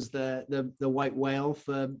 Obviously it was the white whale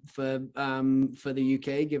for the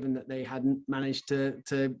UK, given that they hadn't managed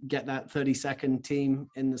to get that 32nd team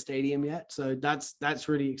in the stadium yet. So that's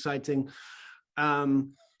really exciting.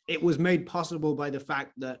 It was made possible by the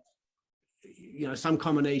fact that some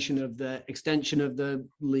combination of the extension of the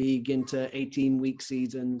league into 18-week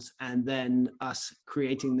seasons, and then us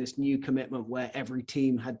creating this new commitment where every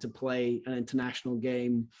team had to play an international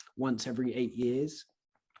game once every 8 years,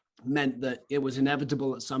 meant that it was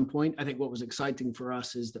inevitable at some point. I think what was exciting for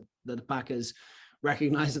us is that the Packers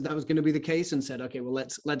recognized that was going to be the case and said, okay, well,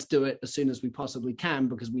 let's do it as soon as we possibly can,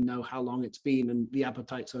 because we know how long it's been and the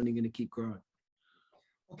appetite's only going to keep growing.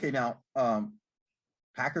 Okay, now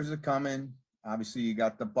Packers are coming. Obviously, you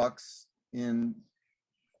got the Bucks in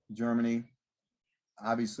Germany.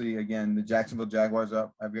 Obviously, again, the Jacksonville Jaguars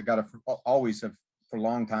up. Always have for a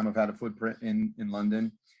long time. I've had a footprint in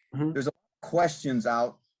London. There's a lot of questions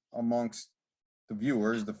out amongst the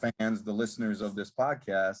viewers, the fans, the listeners of this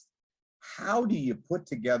podcast. How do you put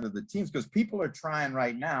together the teams? Because people are trying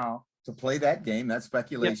right now to play that game. That's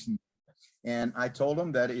speculation. Yep. And I told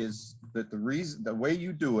them that the way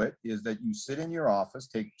you do it is that you sit in your office,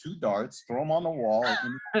 take 2 darts, throw them on the wall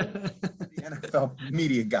in the NFL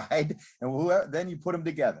media guide, and then you put them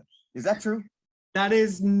together. Is that true? That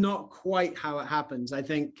is not quite how it happens. I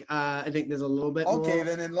think there's a little bit Okay, more.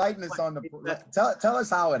 then enlighten us on tell us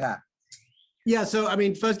how it happened. Yeah, so I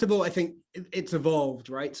mean, first of all, I think it's evolved,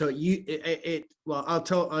 right? So well,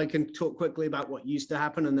 I can talk quickly about what used to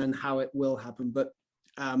happen and then how it will happen. But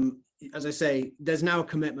as I say, there's now a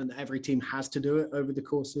commitment that every team has to do it over the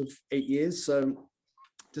course of 8 years. So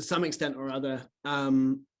to some extent or other,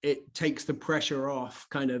 it takes the pressure off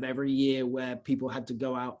kind of every year where people had to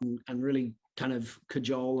go out and really kind of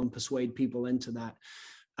cajole and persuade people into that.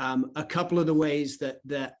 A couple of the ways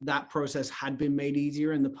that process had been made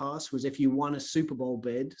easier in the past was if you won a Super Bowl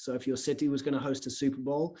bid. So if your city was going to host a Super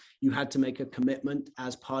Bowl, you had to make a commitment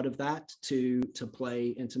as part of that to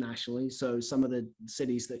play internationally. So some of the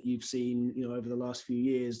cities that you've seen, over the last few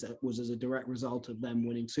years, that was as a direct result of them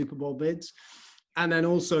winning Super Bowl bids. And then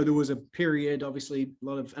also there was a period, obviously a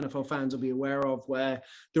lot of NFL fans will be aware of, where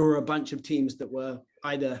there were a bunch of teams that were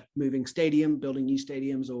either moving building new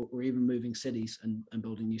stadiums, or even moving cities and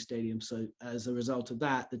building new stadiums. So as a result of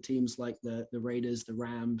that, the teams like the Raiders, the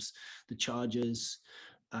Rams, the Chargers,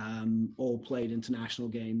 all played international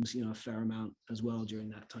games, a fair amount as well during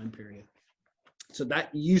that time period. So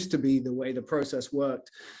that used to be the way the process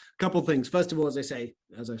worked. A couple things. First of all, as I say,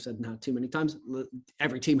 as I've said now too many times,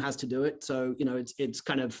 every team has to do it. So,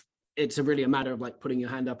 it's really a matter of like putting your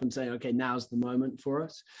hand up and saying, okay, now's the moment for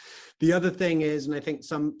us. The other thing is, and I think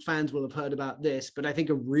some fans will have heard about this, but I think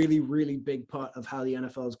a really, really big part of how the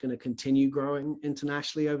NFL is going to continue growing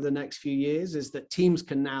internationally over the next few years is that teams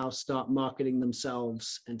can now start marketing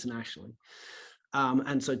themselves internationally.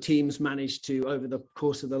 And so teams managed to, over the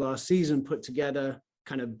course of the last season, put together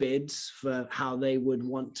kind of bids for how they would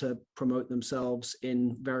want to promote themselves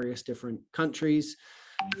in various different countries.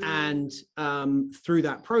 And through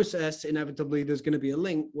that process, inevitably, there's going to be a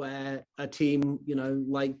link where a team,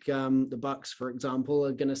 like the Bucks, for example,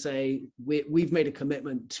 are going to say, we've made a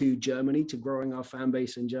commitment to Germany, to growing our fan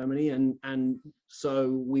base in Germany. And so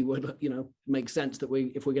we would, make sense that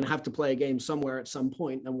if we're going to have to play a game somewhere at some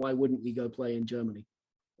point, then why wouldn't we go play in Germany?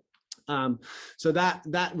 So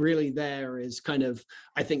that really there is kind of,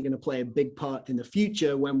 I think, going to play a big part in the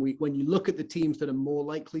future. When you look at the teams that are more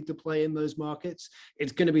likely to play in those markets,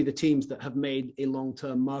 it's going to be the teams that have made a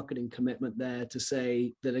long-term marketing commitment there to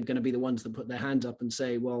say that are going to be the ones that put their hands up and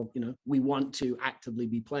say, well, we want to actively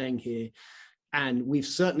be playing here. And we've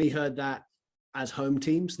certainly heard that as home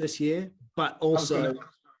teams this year, but also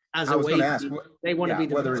as away team, they want to be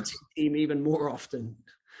the team even more often.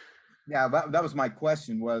 Yeah, that was my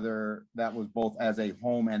question, whether that was both as a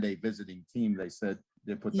home and a visiting team. They said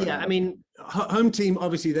they put. Yeah, I mean, home team,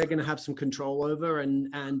 obviously they're going to have some control over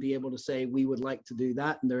and be able to say, we would like to do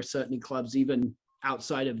that. And there are certainly clubs even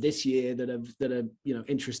outside of this year that are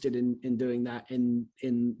interested in doing that in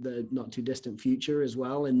the not too distant future as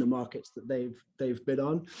well, in the markets that they've bid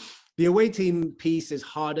on. The away team piece is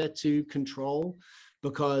harder to control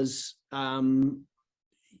because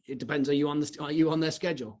it depends. Are you on their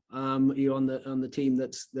schedule? Are you on the team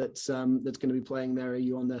that's going to be playing there? Are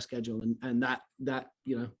you on their schedule? And that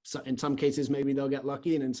so in some cases maybe they'll get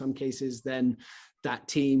lucky, and in some cases then that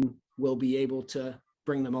team will be able to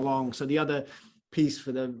bring them along. So the other piece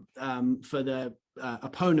for the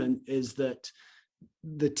opponent is that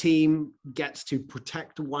the team gets to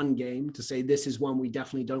protect one game, to say this is one we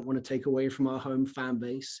definitely don't want to take away from our home fan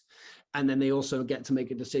base. And then they also get to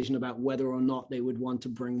make a decision about whether or not they would want to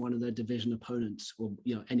bring one of their division opponents, or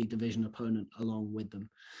any division opponent, along with them.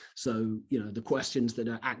 So the questions that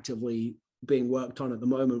are actively being worked on at the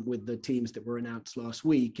moment with the teams that were announced last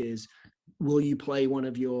week is, will you play one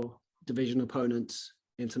of your division opponents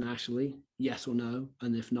internationally, yes or no?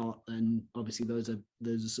 And if not, then obviously those are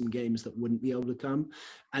some games that wouldn't be able to come.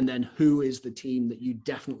 And then who is the team that you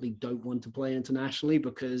definitely don't want to play internationally,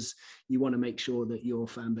 because you want to make sure that your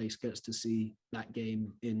fan base gets to see that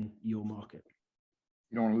game in your market.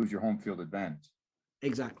 You don't want to lose your home field advantage.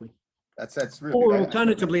 Exactly. That's really. Or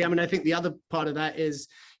alternatively, I mean, I think the other part of that is,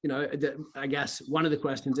 I guess one of the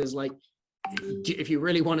questions is like, if you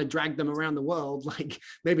really want to drag them around the world, like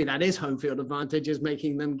maybe that is home field advantage, is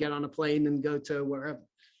making them get on a plane and go to wherever.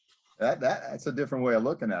 That's a different way of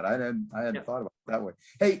looking at it. I hadn't thought about it that way.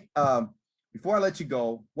 Hey, before I let you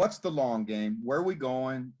go, what's the long game? Where are we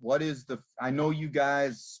going? I know you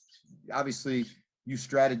guys, obviously you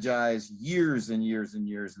strategize years and years and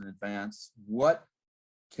years in advance. What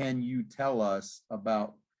can you tell us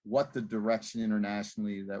about what the direction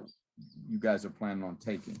internationally that you guys are planning on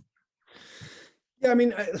taking? Yeah, I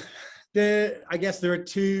mean, I guess there are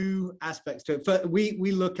two aspects to it. First,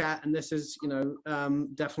 we look at, and this is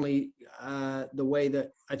definitely the way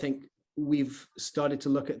that I think we've started to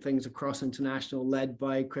look at things across international, led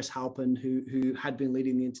by Chris Halpin, who had been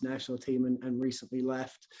leading the international team and recently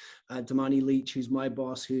left. Damani Leach, who's my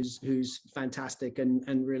boss, who's fantastic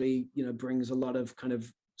and really, you know, brings a lot of kind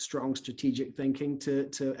of strong strategic thinking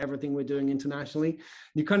to everything we're doing internationally.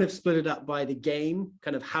 You kind of split it up by the game,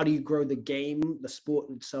 kind of how do you grow the game, the sport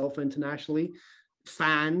itself internationally.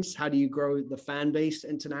 Fans, how do you grow the fan base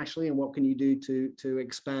internationally, and what can you do to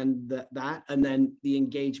expand that, and then the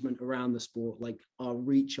engagement around the sport, like our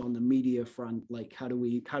reach on the media front, like how do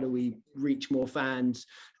we reach more fans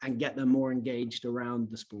and get them more engaged around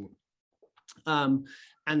the sport.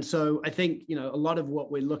 And so I think, you know, a lot of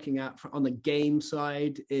what we're looking at on the game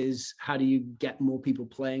side is how do you get more people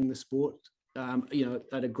playing the sport, you know,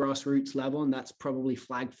 at a grassroots level, and that's probably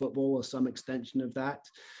flag football or some extension of that.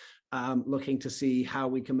 Looking to see how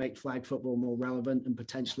we can make flag football more relevant and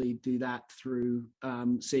potentially do that through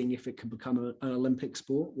seeing if it could become an Olympic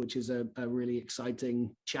sport, which is a really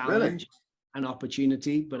exciting challenge and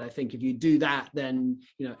opportunity. But I think if you do that, then,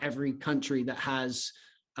 you know, every country that has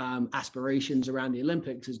aspirations around the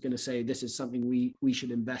Olympics is going to say this is something we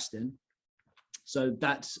should invest in. So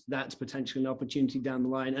that's potentially an opportunity down the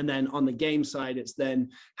line. And then on the game side, it's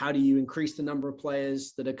then how do you increase the number of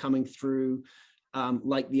players that are coming through,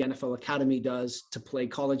 like the NFL Academy does, to play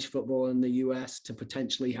college football in the US, to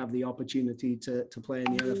potentially have the opportunity to play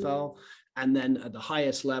in the NFL. And then at the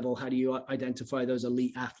highest level, how do you identify those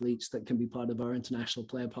elite athletes that can be part of our international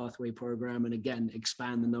player pathway program? And again,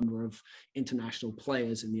 expand the number of international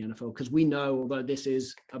players in the NFL. Because we know, although this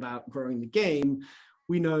is about growing the game,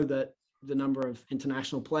 we know that the number of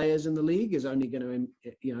international players in the league is only going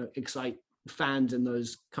to, you know, excite fans in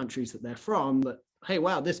those countries that they're from, that, hey,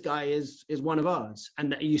 wow, this guy is one of ours.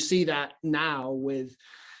 And you see that now with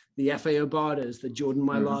the Efe Obadas, the Jordan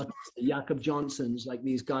Mailatas, the Jakob Johnsons, like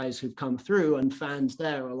these guys who've come through, and fans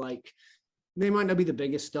there are like, they might not be the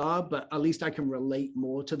biggest star, but at least I can relate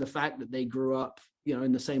more to the fact that they grew up, you know,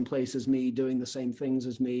 in the same place as me, doing the same things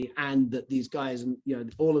as me, and that these guys, and, you know,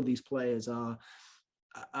 all of these players are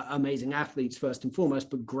amazing athletes first and foremost,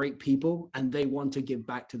 but great people, and they want to give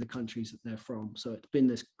back to the countries that they're from. So it's been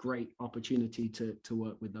this great opportunity to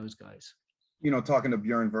work with those guys. You know, talking to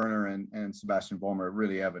Bjorn Werner and Sebastian Vollmer,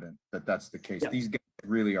 really evident that that's the case. Yeah. These guys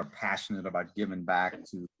really are passionate about giving back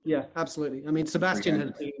to. Yeah, absolutely. I mean, Sebastian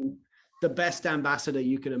has been the best ambassador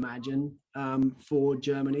you could imagine for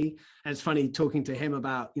Germany. And it's funny talking to him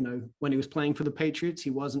about, you know, when he was playing for the Patriots,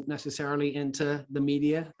 he wasn't necessarily into the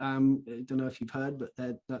media. I don't know if you've heard, but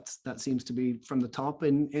that seems to be from the top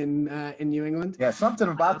in New England. Yeah, something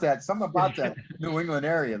about that New England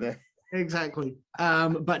area there. Exactly.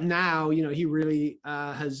 But now, you know, he really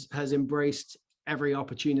has embraced every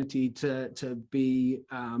opportunity to be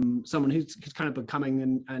someone who's kind of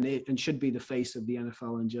becoming and should be the face of the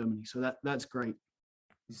NFL in Germany. So that's great.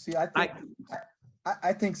 You see,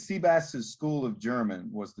 I think Seabass's school of German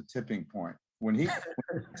was the tipping point when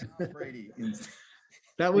Tom Brady.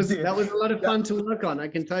 That was a lot of fun to work on. I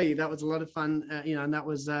can tell you that was a lot of fun. You know, and that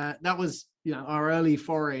was you know, our early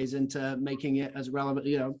forays into making it as relevant,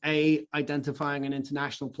 you know, A, identifying an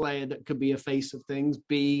international player that could be a face of things,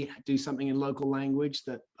 B, do something in local language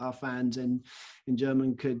that our fans in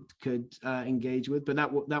German could engage with. But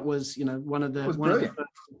that was, you know, one of the it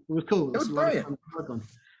was cool. It was a lot of fun to work on.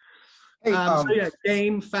 Hey, so yeah,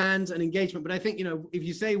 game, fans, and engagement. But I think, you know, if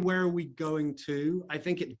you say where are we going to, I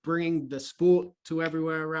think it's bringing the sport to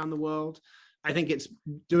everywhere around the world. I think it's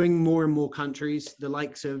doing more and more countries, the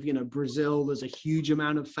likes of, you know, Brazil. There's a huge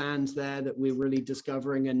amount of fans there that we're really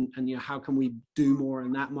discovering, and you know, how can we do more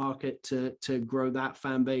in that market to grow that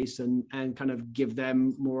fan base and kind of give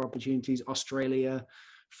them more opportunities. Australia,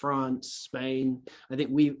 France, Spain. I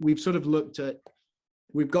think we've sort of looked at,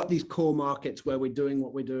 we've got these core markets where we're doing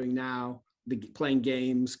what we're doing now, playing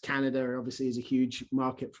games. Canada obviously is a huge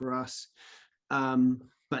market for us.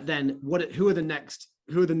 But then who are the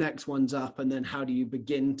next ones up, and then how do you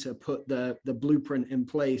begin to put the blueprint in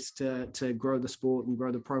place to grow the sport and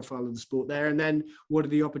grow the profile of the sport there? And then what are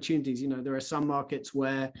the opportunities? You know, there are some markets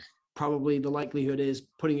where probably the likelihood is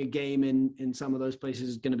putting a game in some of those places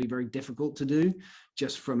is going to be very difficult to do,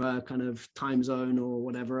 just from a kind of time zone or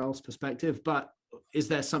whatever else perspective. But is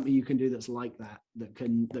there something you can do that's like that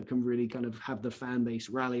can really kind of have the fan base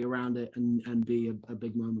rally around it and be a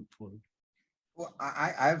big moment for them? Well,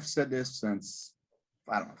 I've said this since,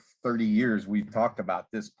 I don't know, 30 years. We've talked about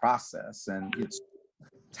this process, and it's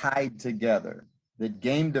tied together. That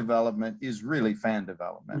game development is really fan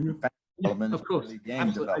development. Mm-hmm. Fan development of course. Is really game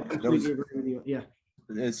Absolutely. development. Yeah.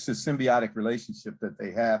 It's a symbiotic relationship that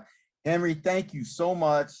they have. Henry, thank you so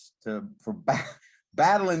much for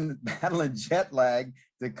battling jet lag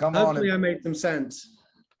to come on. Hopefully I made some sense.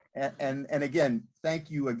 And again, thank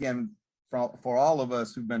you again for all of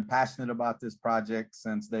us who've been passionate about this project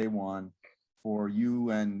since day one, for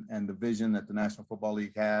you and the vision that the National Football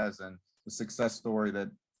League has and the success story that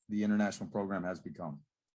the international program has become.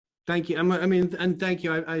 Thank you. I mean, and thank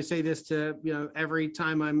you. I say this to, you know, every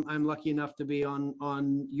time I'm lucky enough to be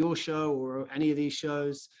on your show or any of these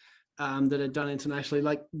shows that are done internationally,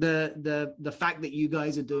 like the fact that you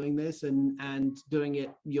guys are doing this and doing it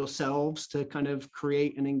yourselves to kind of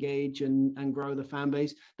create and engage and grow the fan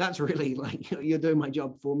base, that's really, like, you're doing my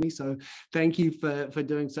job for me. So thank you for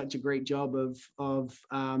doing such a great job of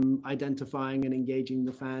identifying and engaging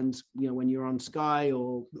the fans, you know, when you're on Sky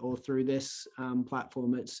or through this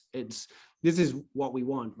platform. This is what we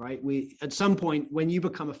want, right? We, at some point, when you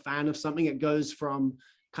become a fan of something, it goes from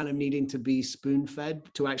kind of needing to be spoon-fed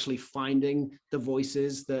to actually finding the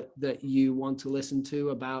voices that you want to listen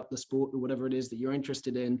to about the sport or whatever it is that you're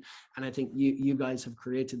interested in. And I think you guys have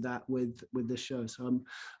created that with this show. So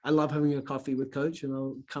I love having a coffee with Coach, and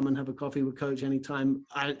I'll come and have a coffee with Coach anytime,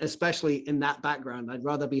 especially in that background. I'd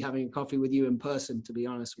rather be having a coffee with you in person, to be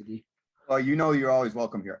honest with you. Well, you know, you're always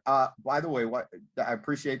welcome here. By the way, I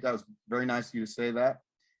appreciate that. It was very nice of you to say that.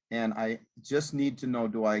 And I just need to know,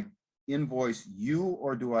 do I invoice you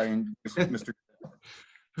or do I invoice Mr.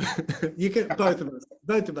 You can, both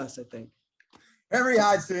of us, I think. Henry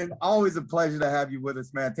Hodgson, always a pleasure to have you with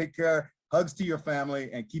us, man. Take care. Hugs to your family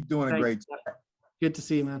and keep doing a great job. Good to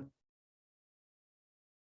see you, man.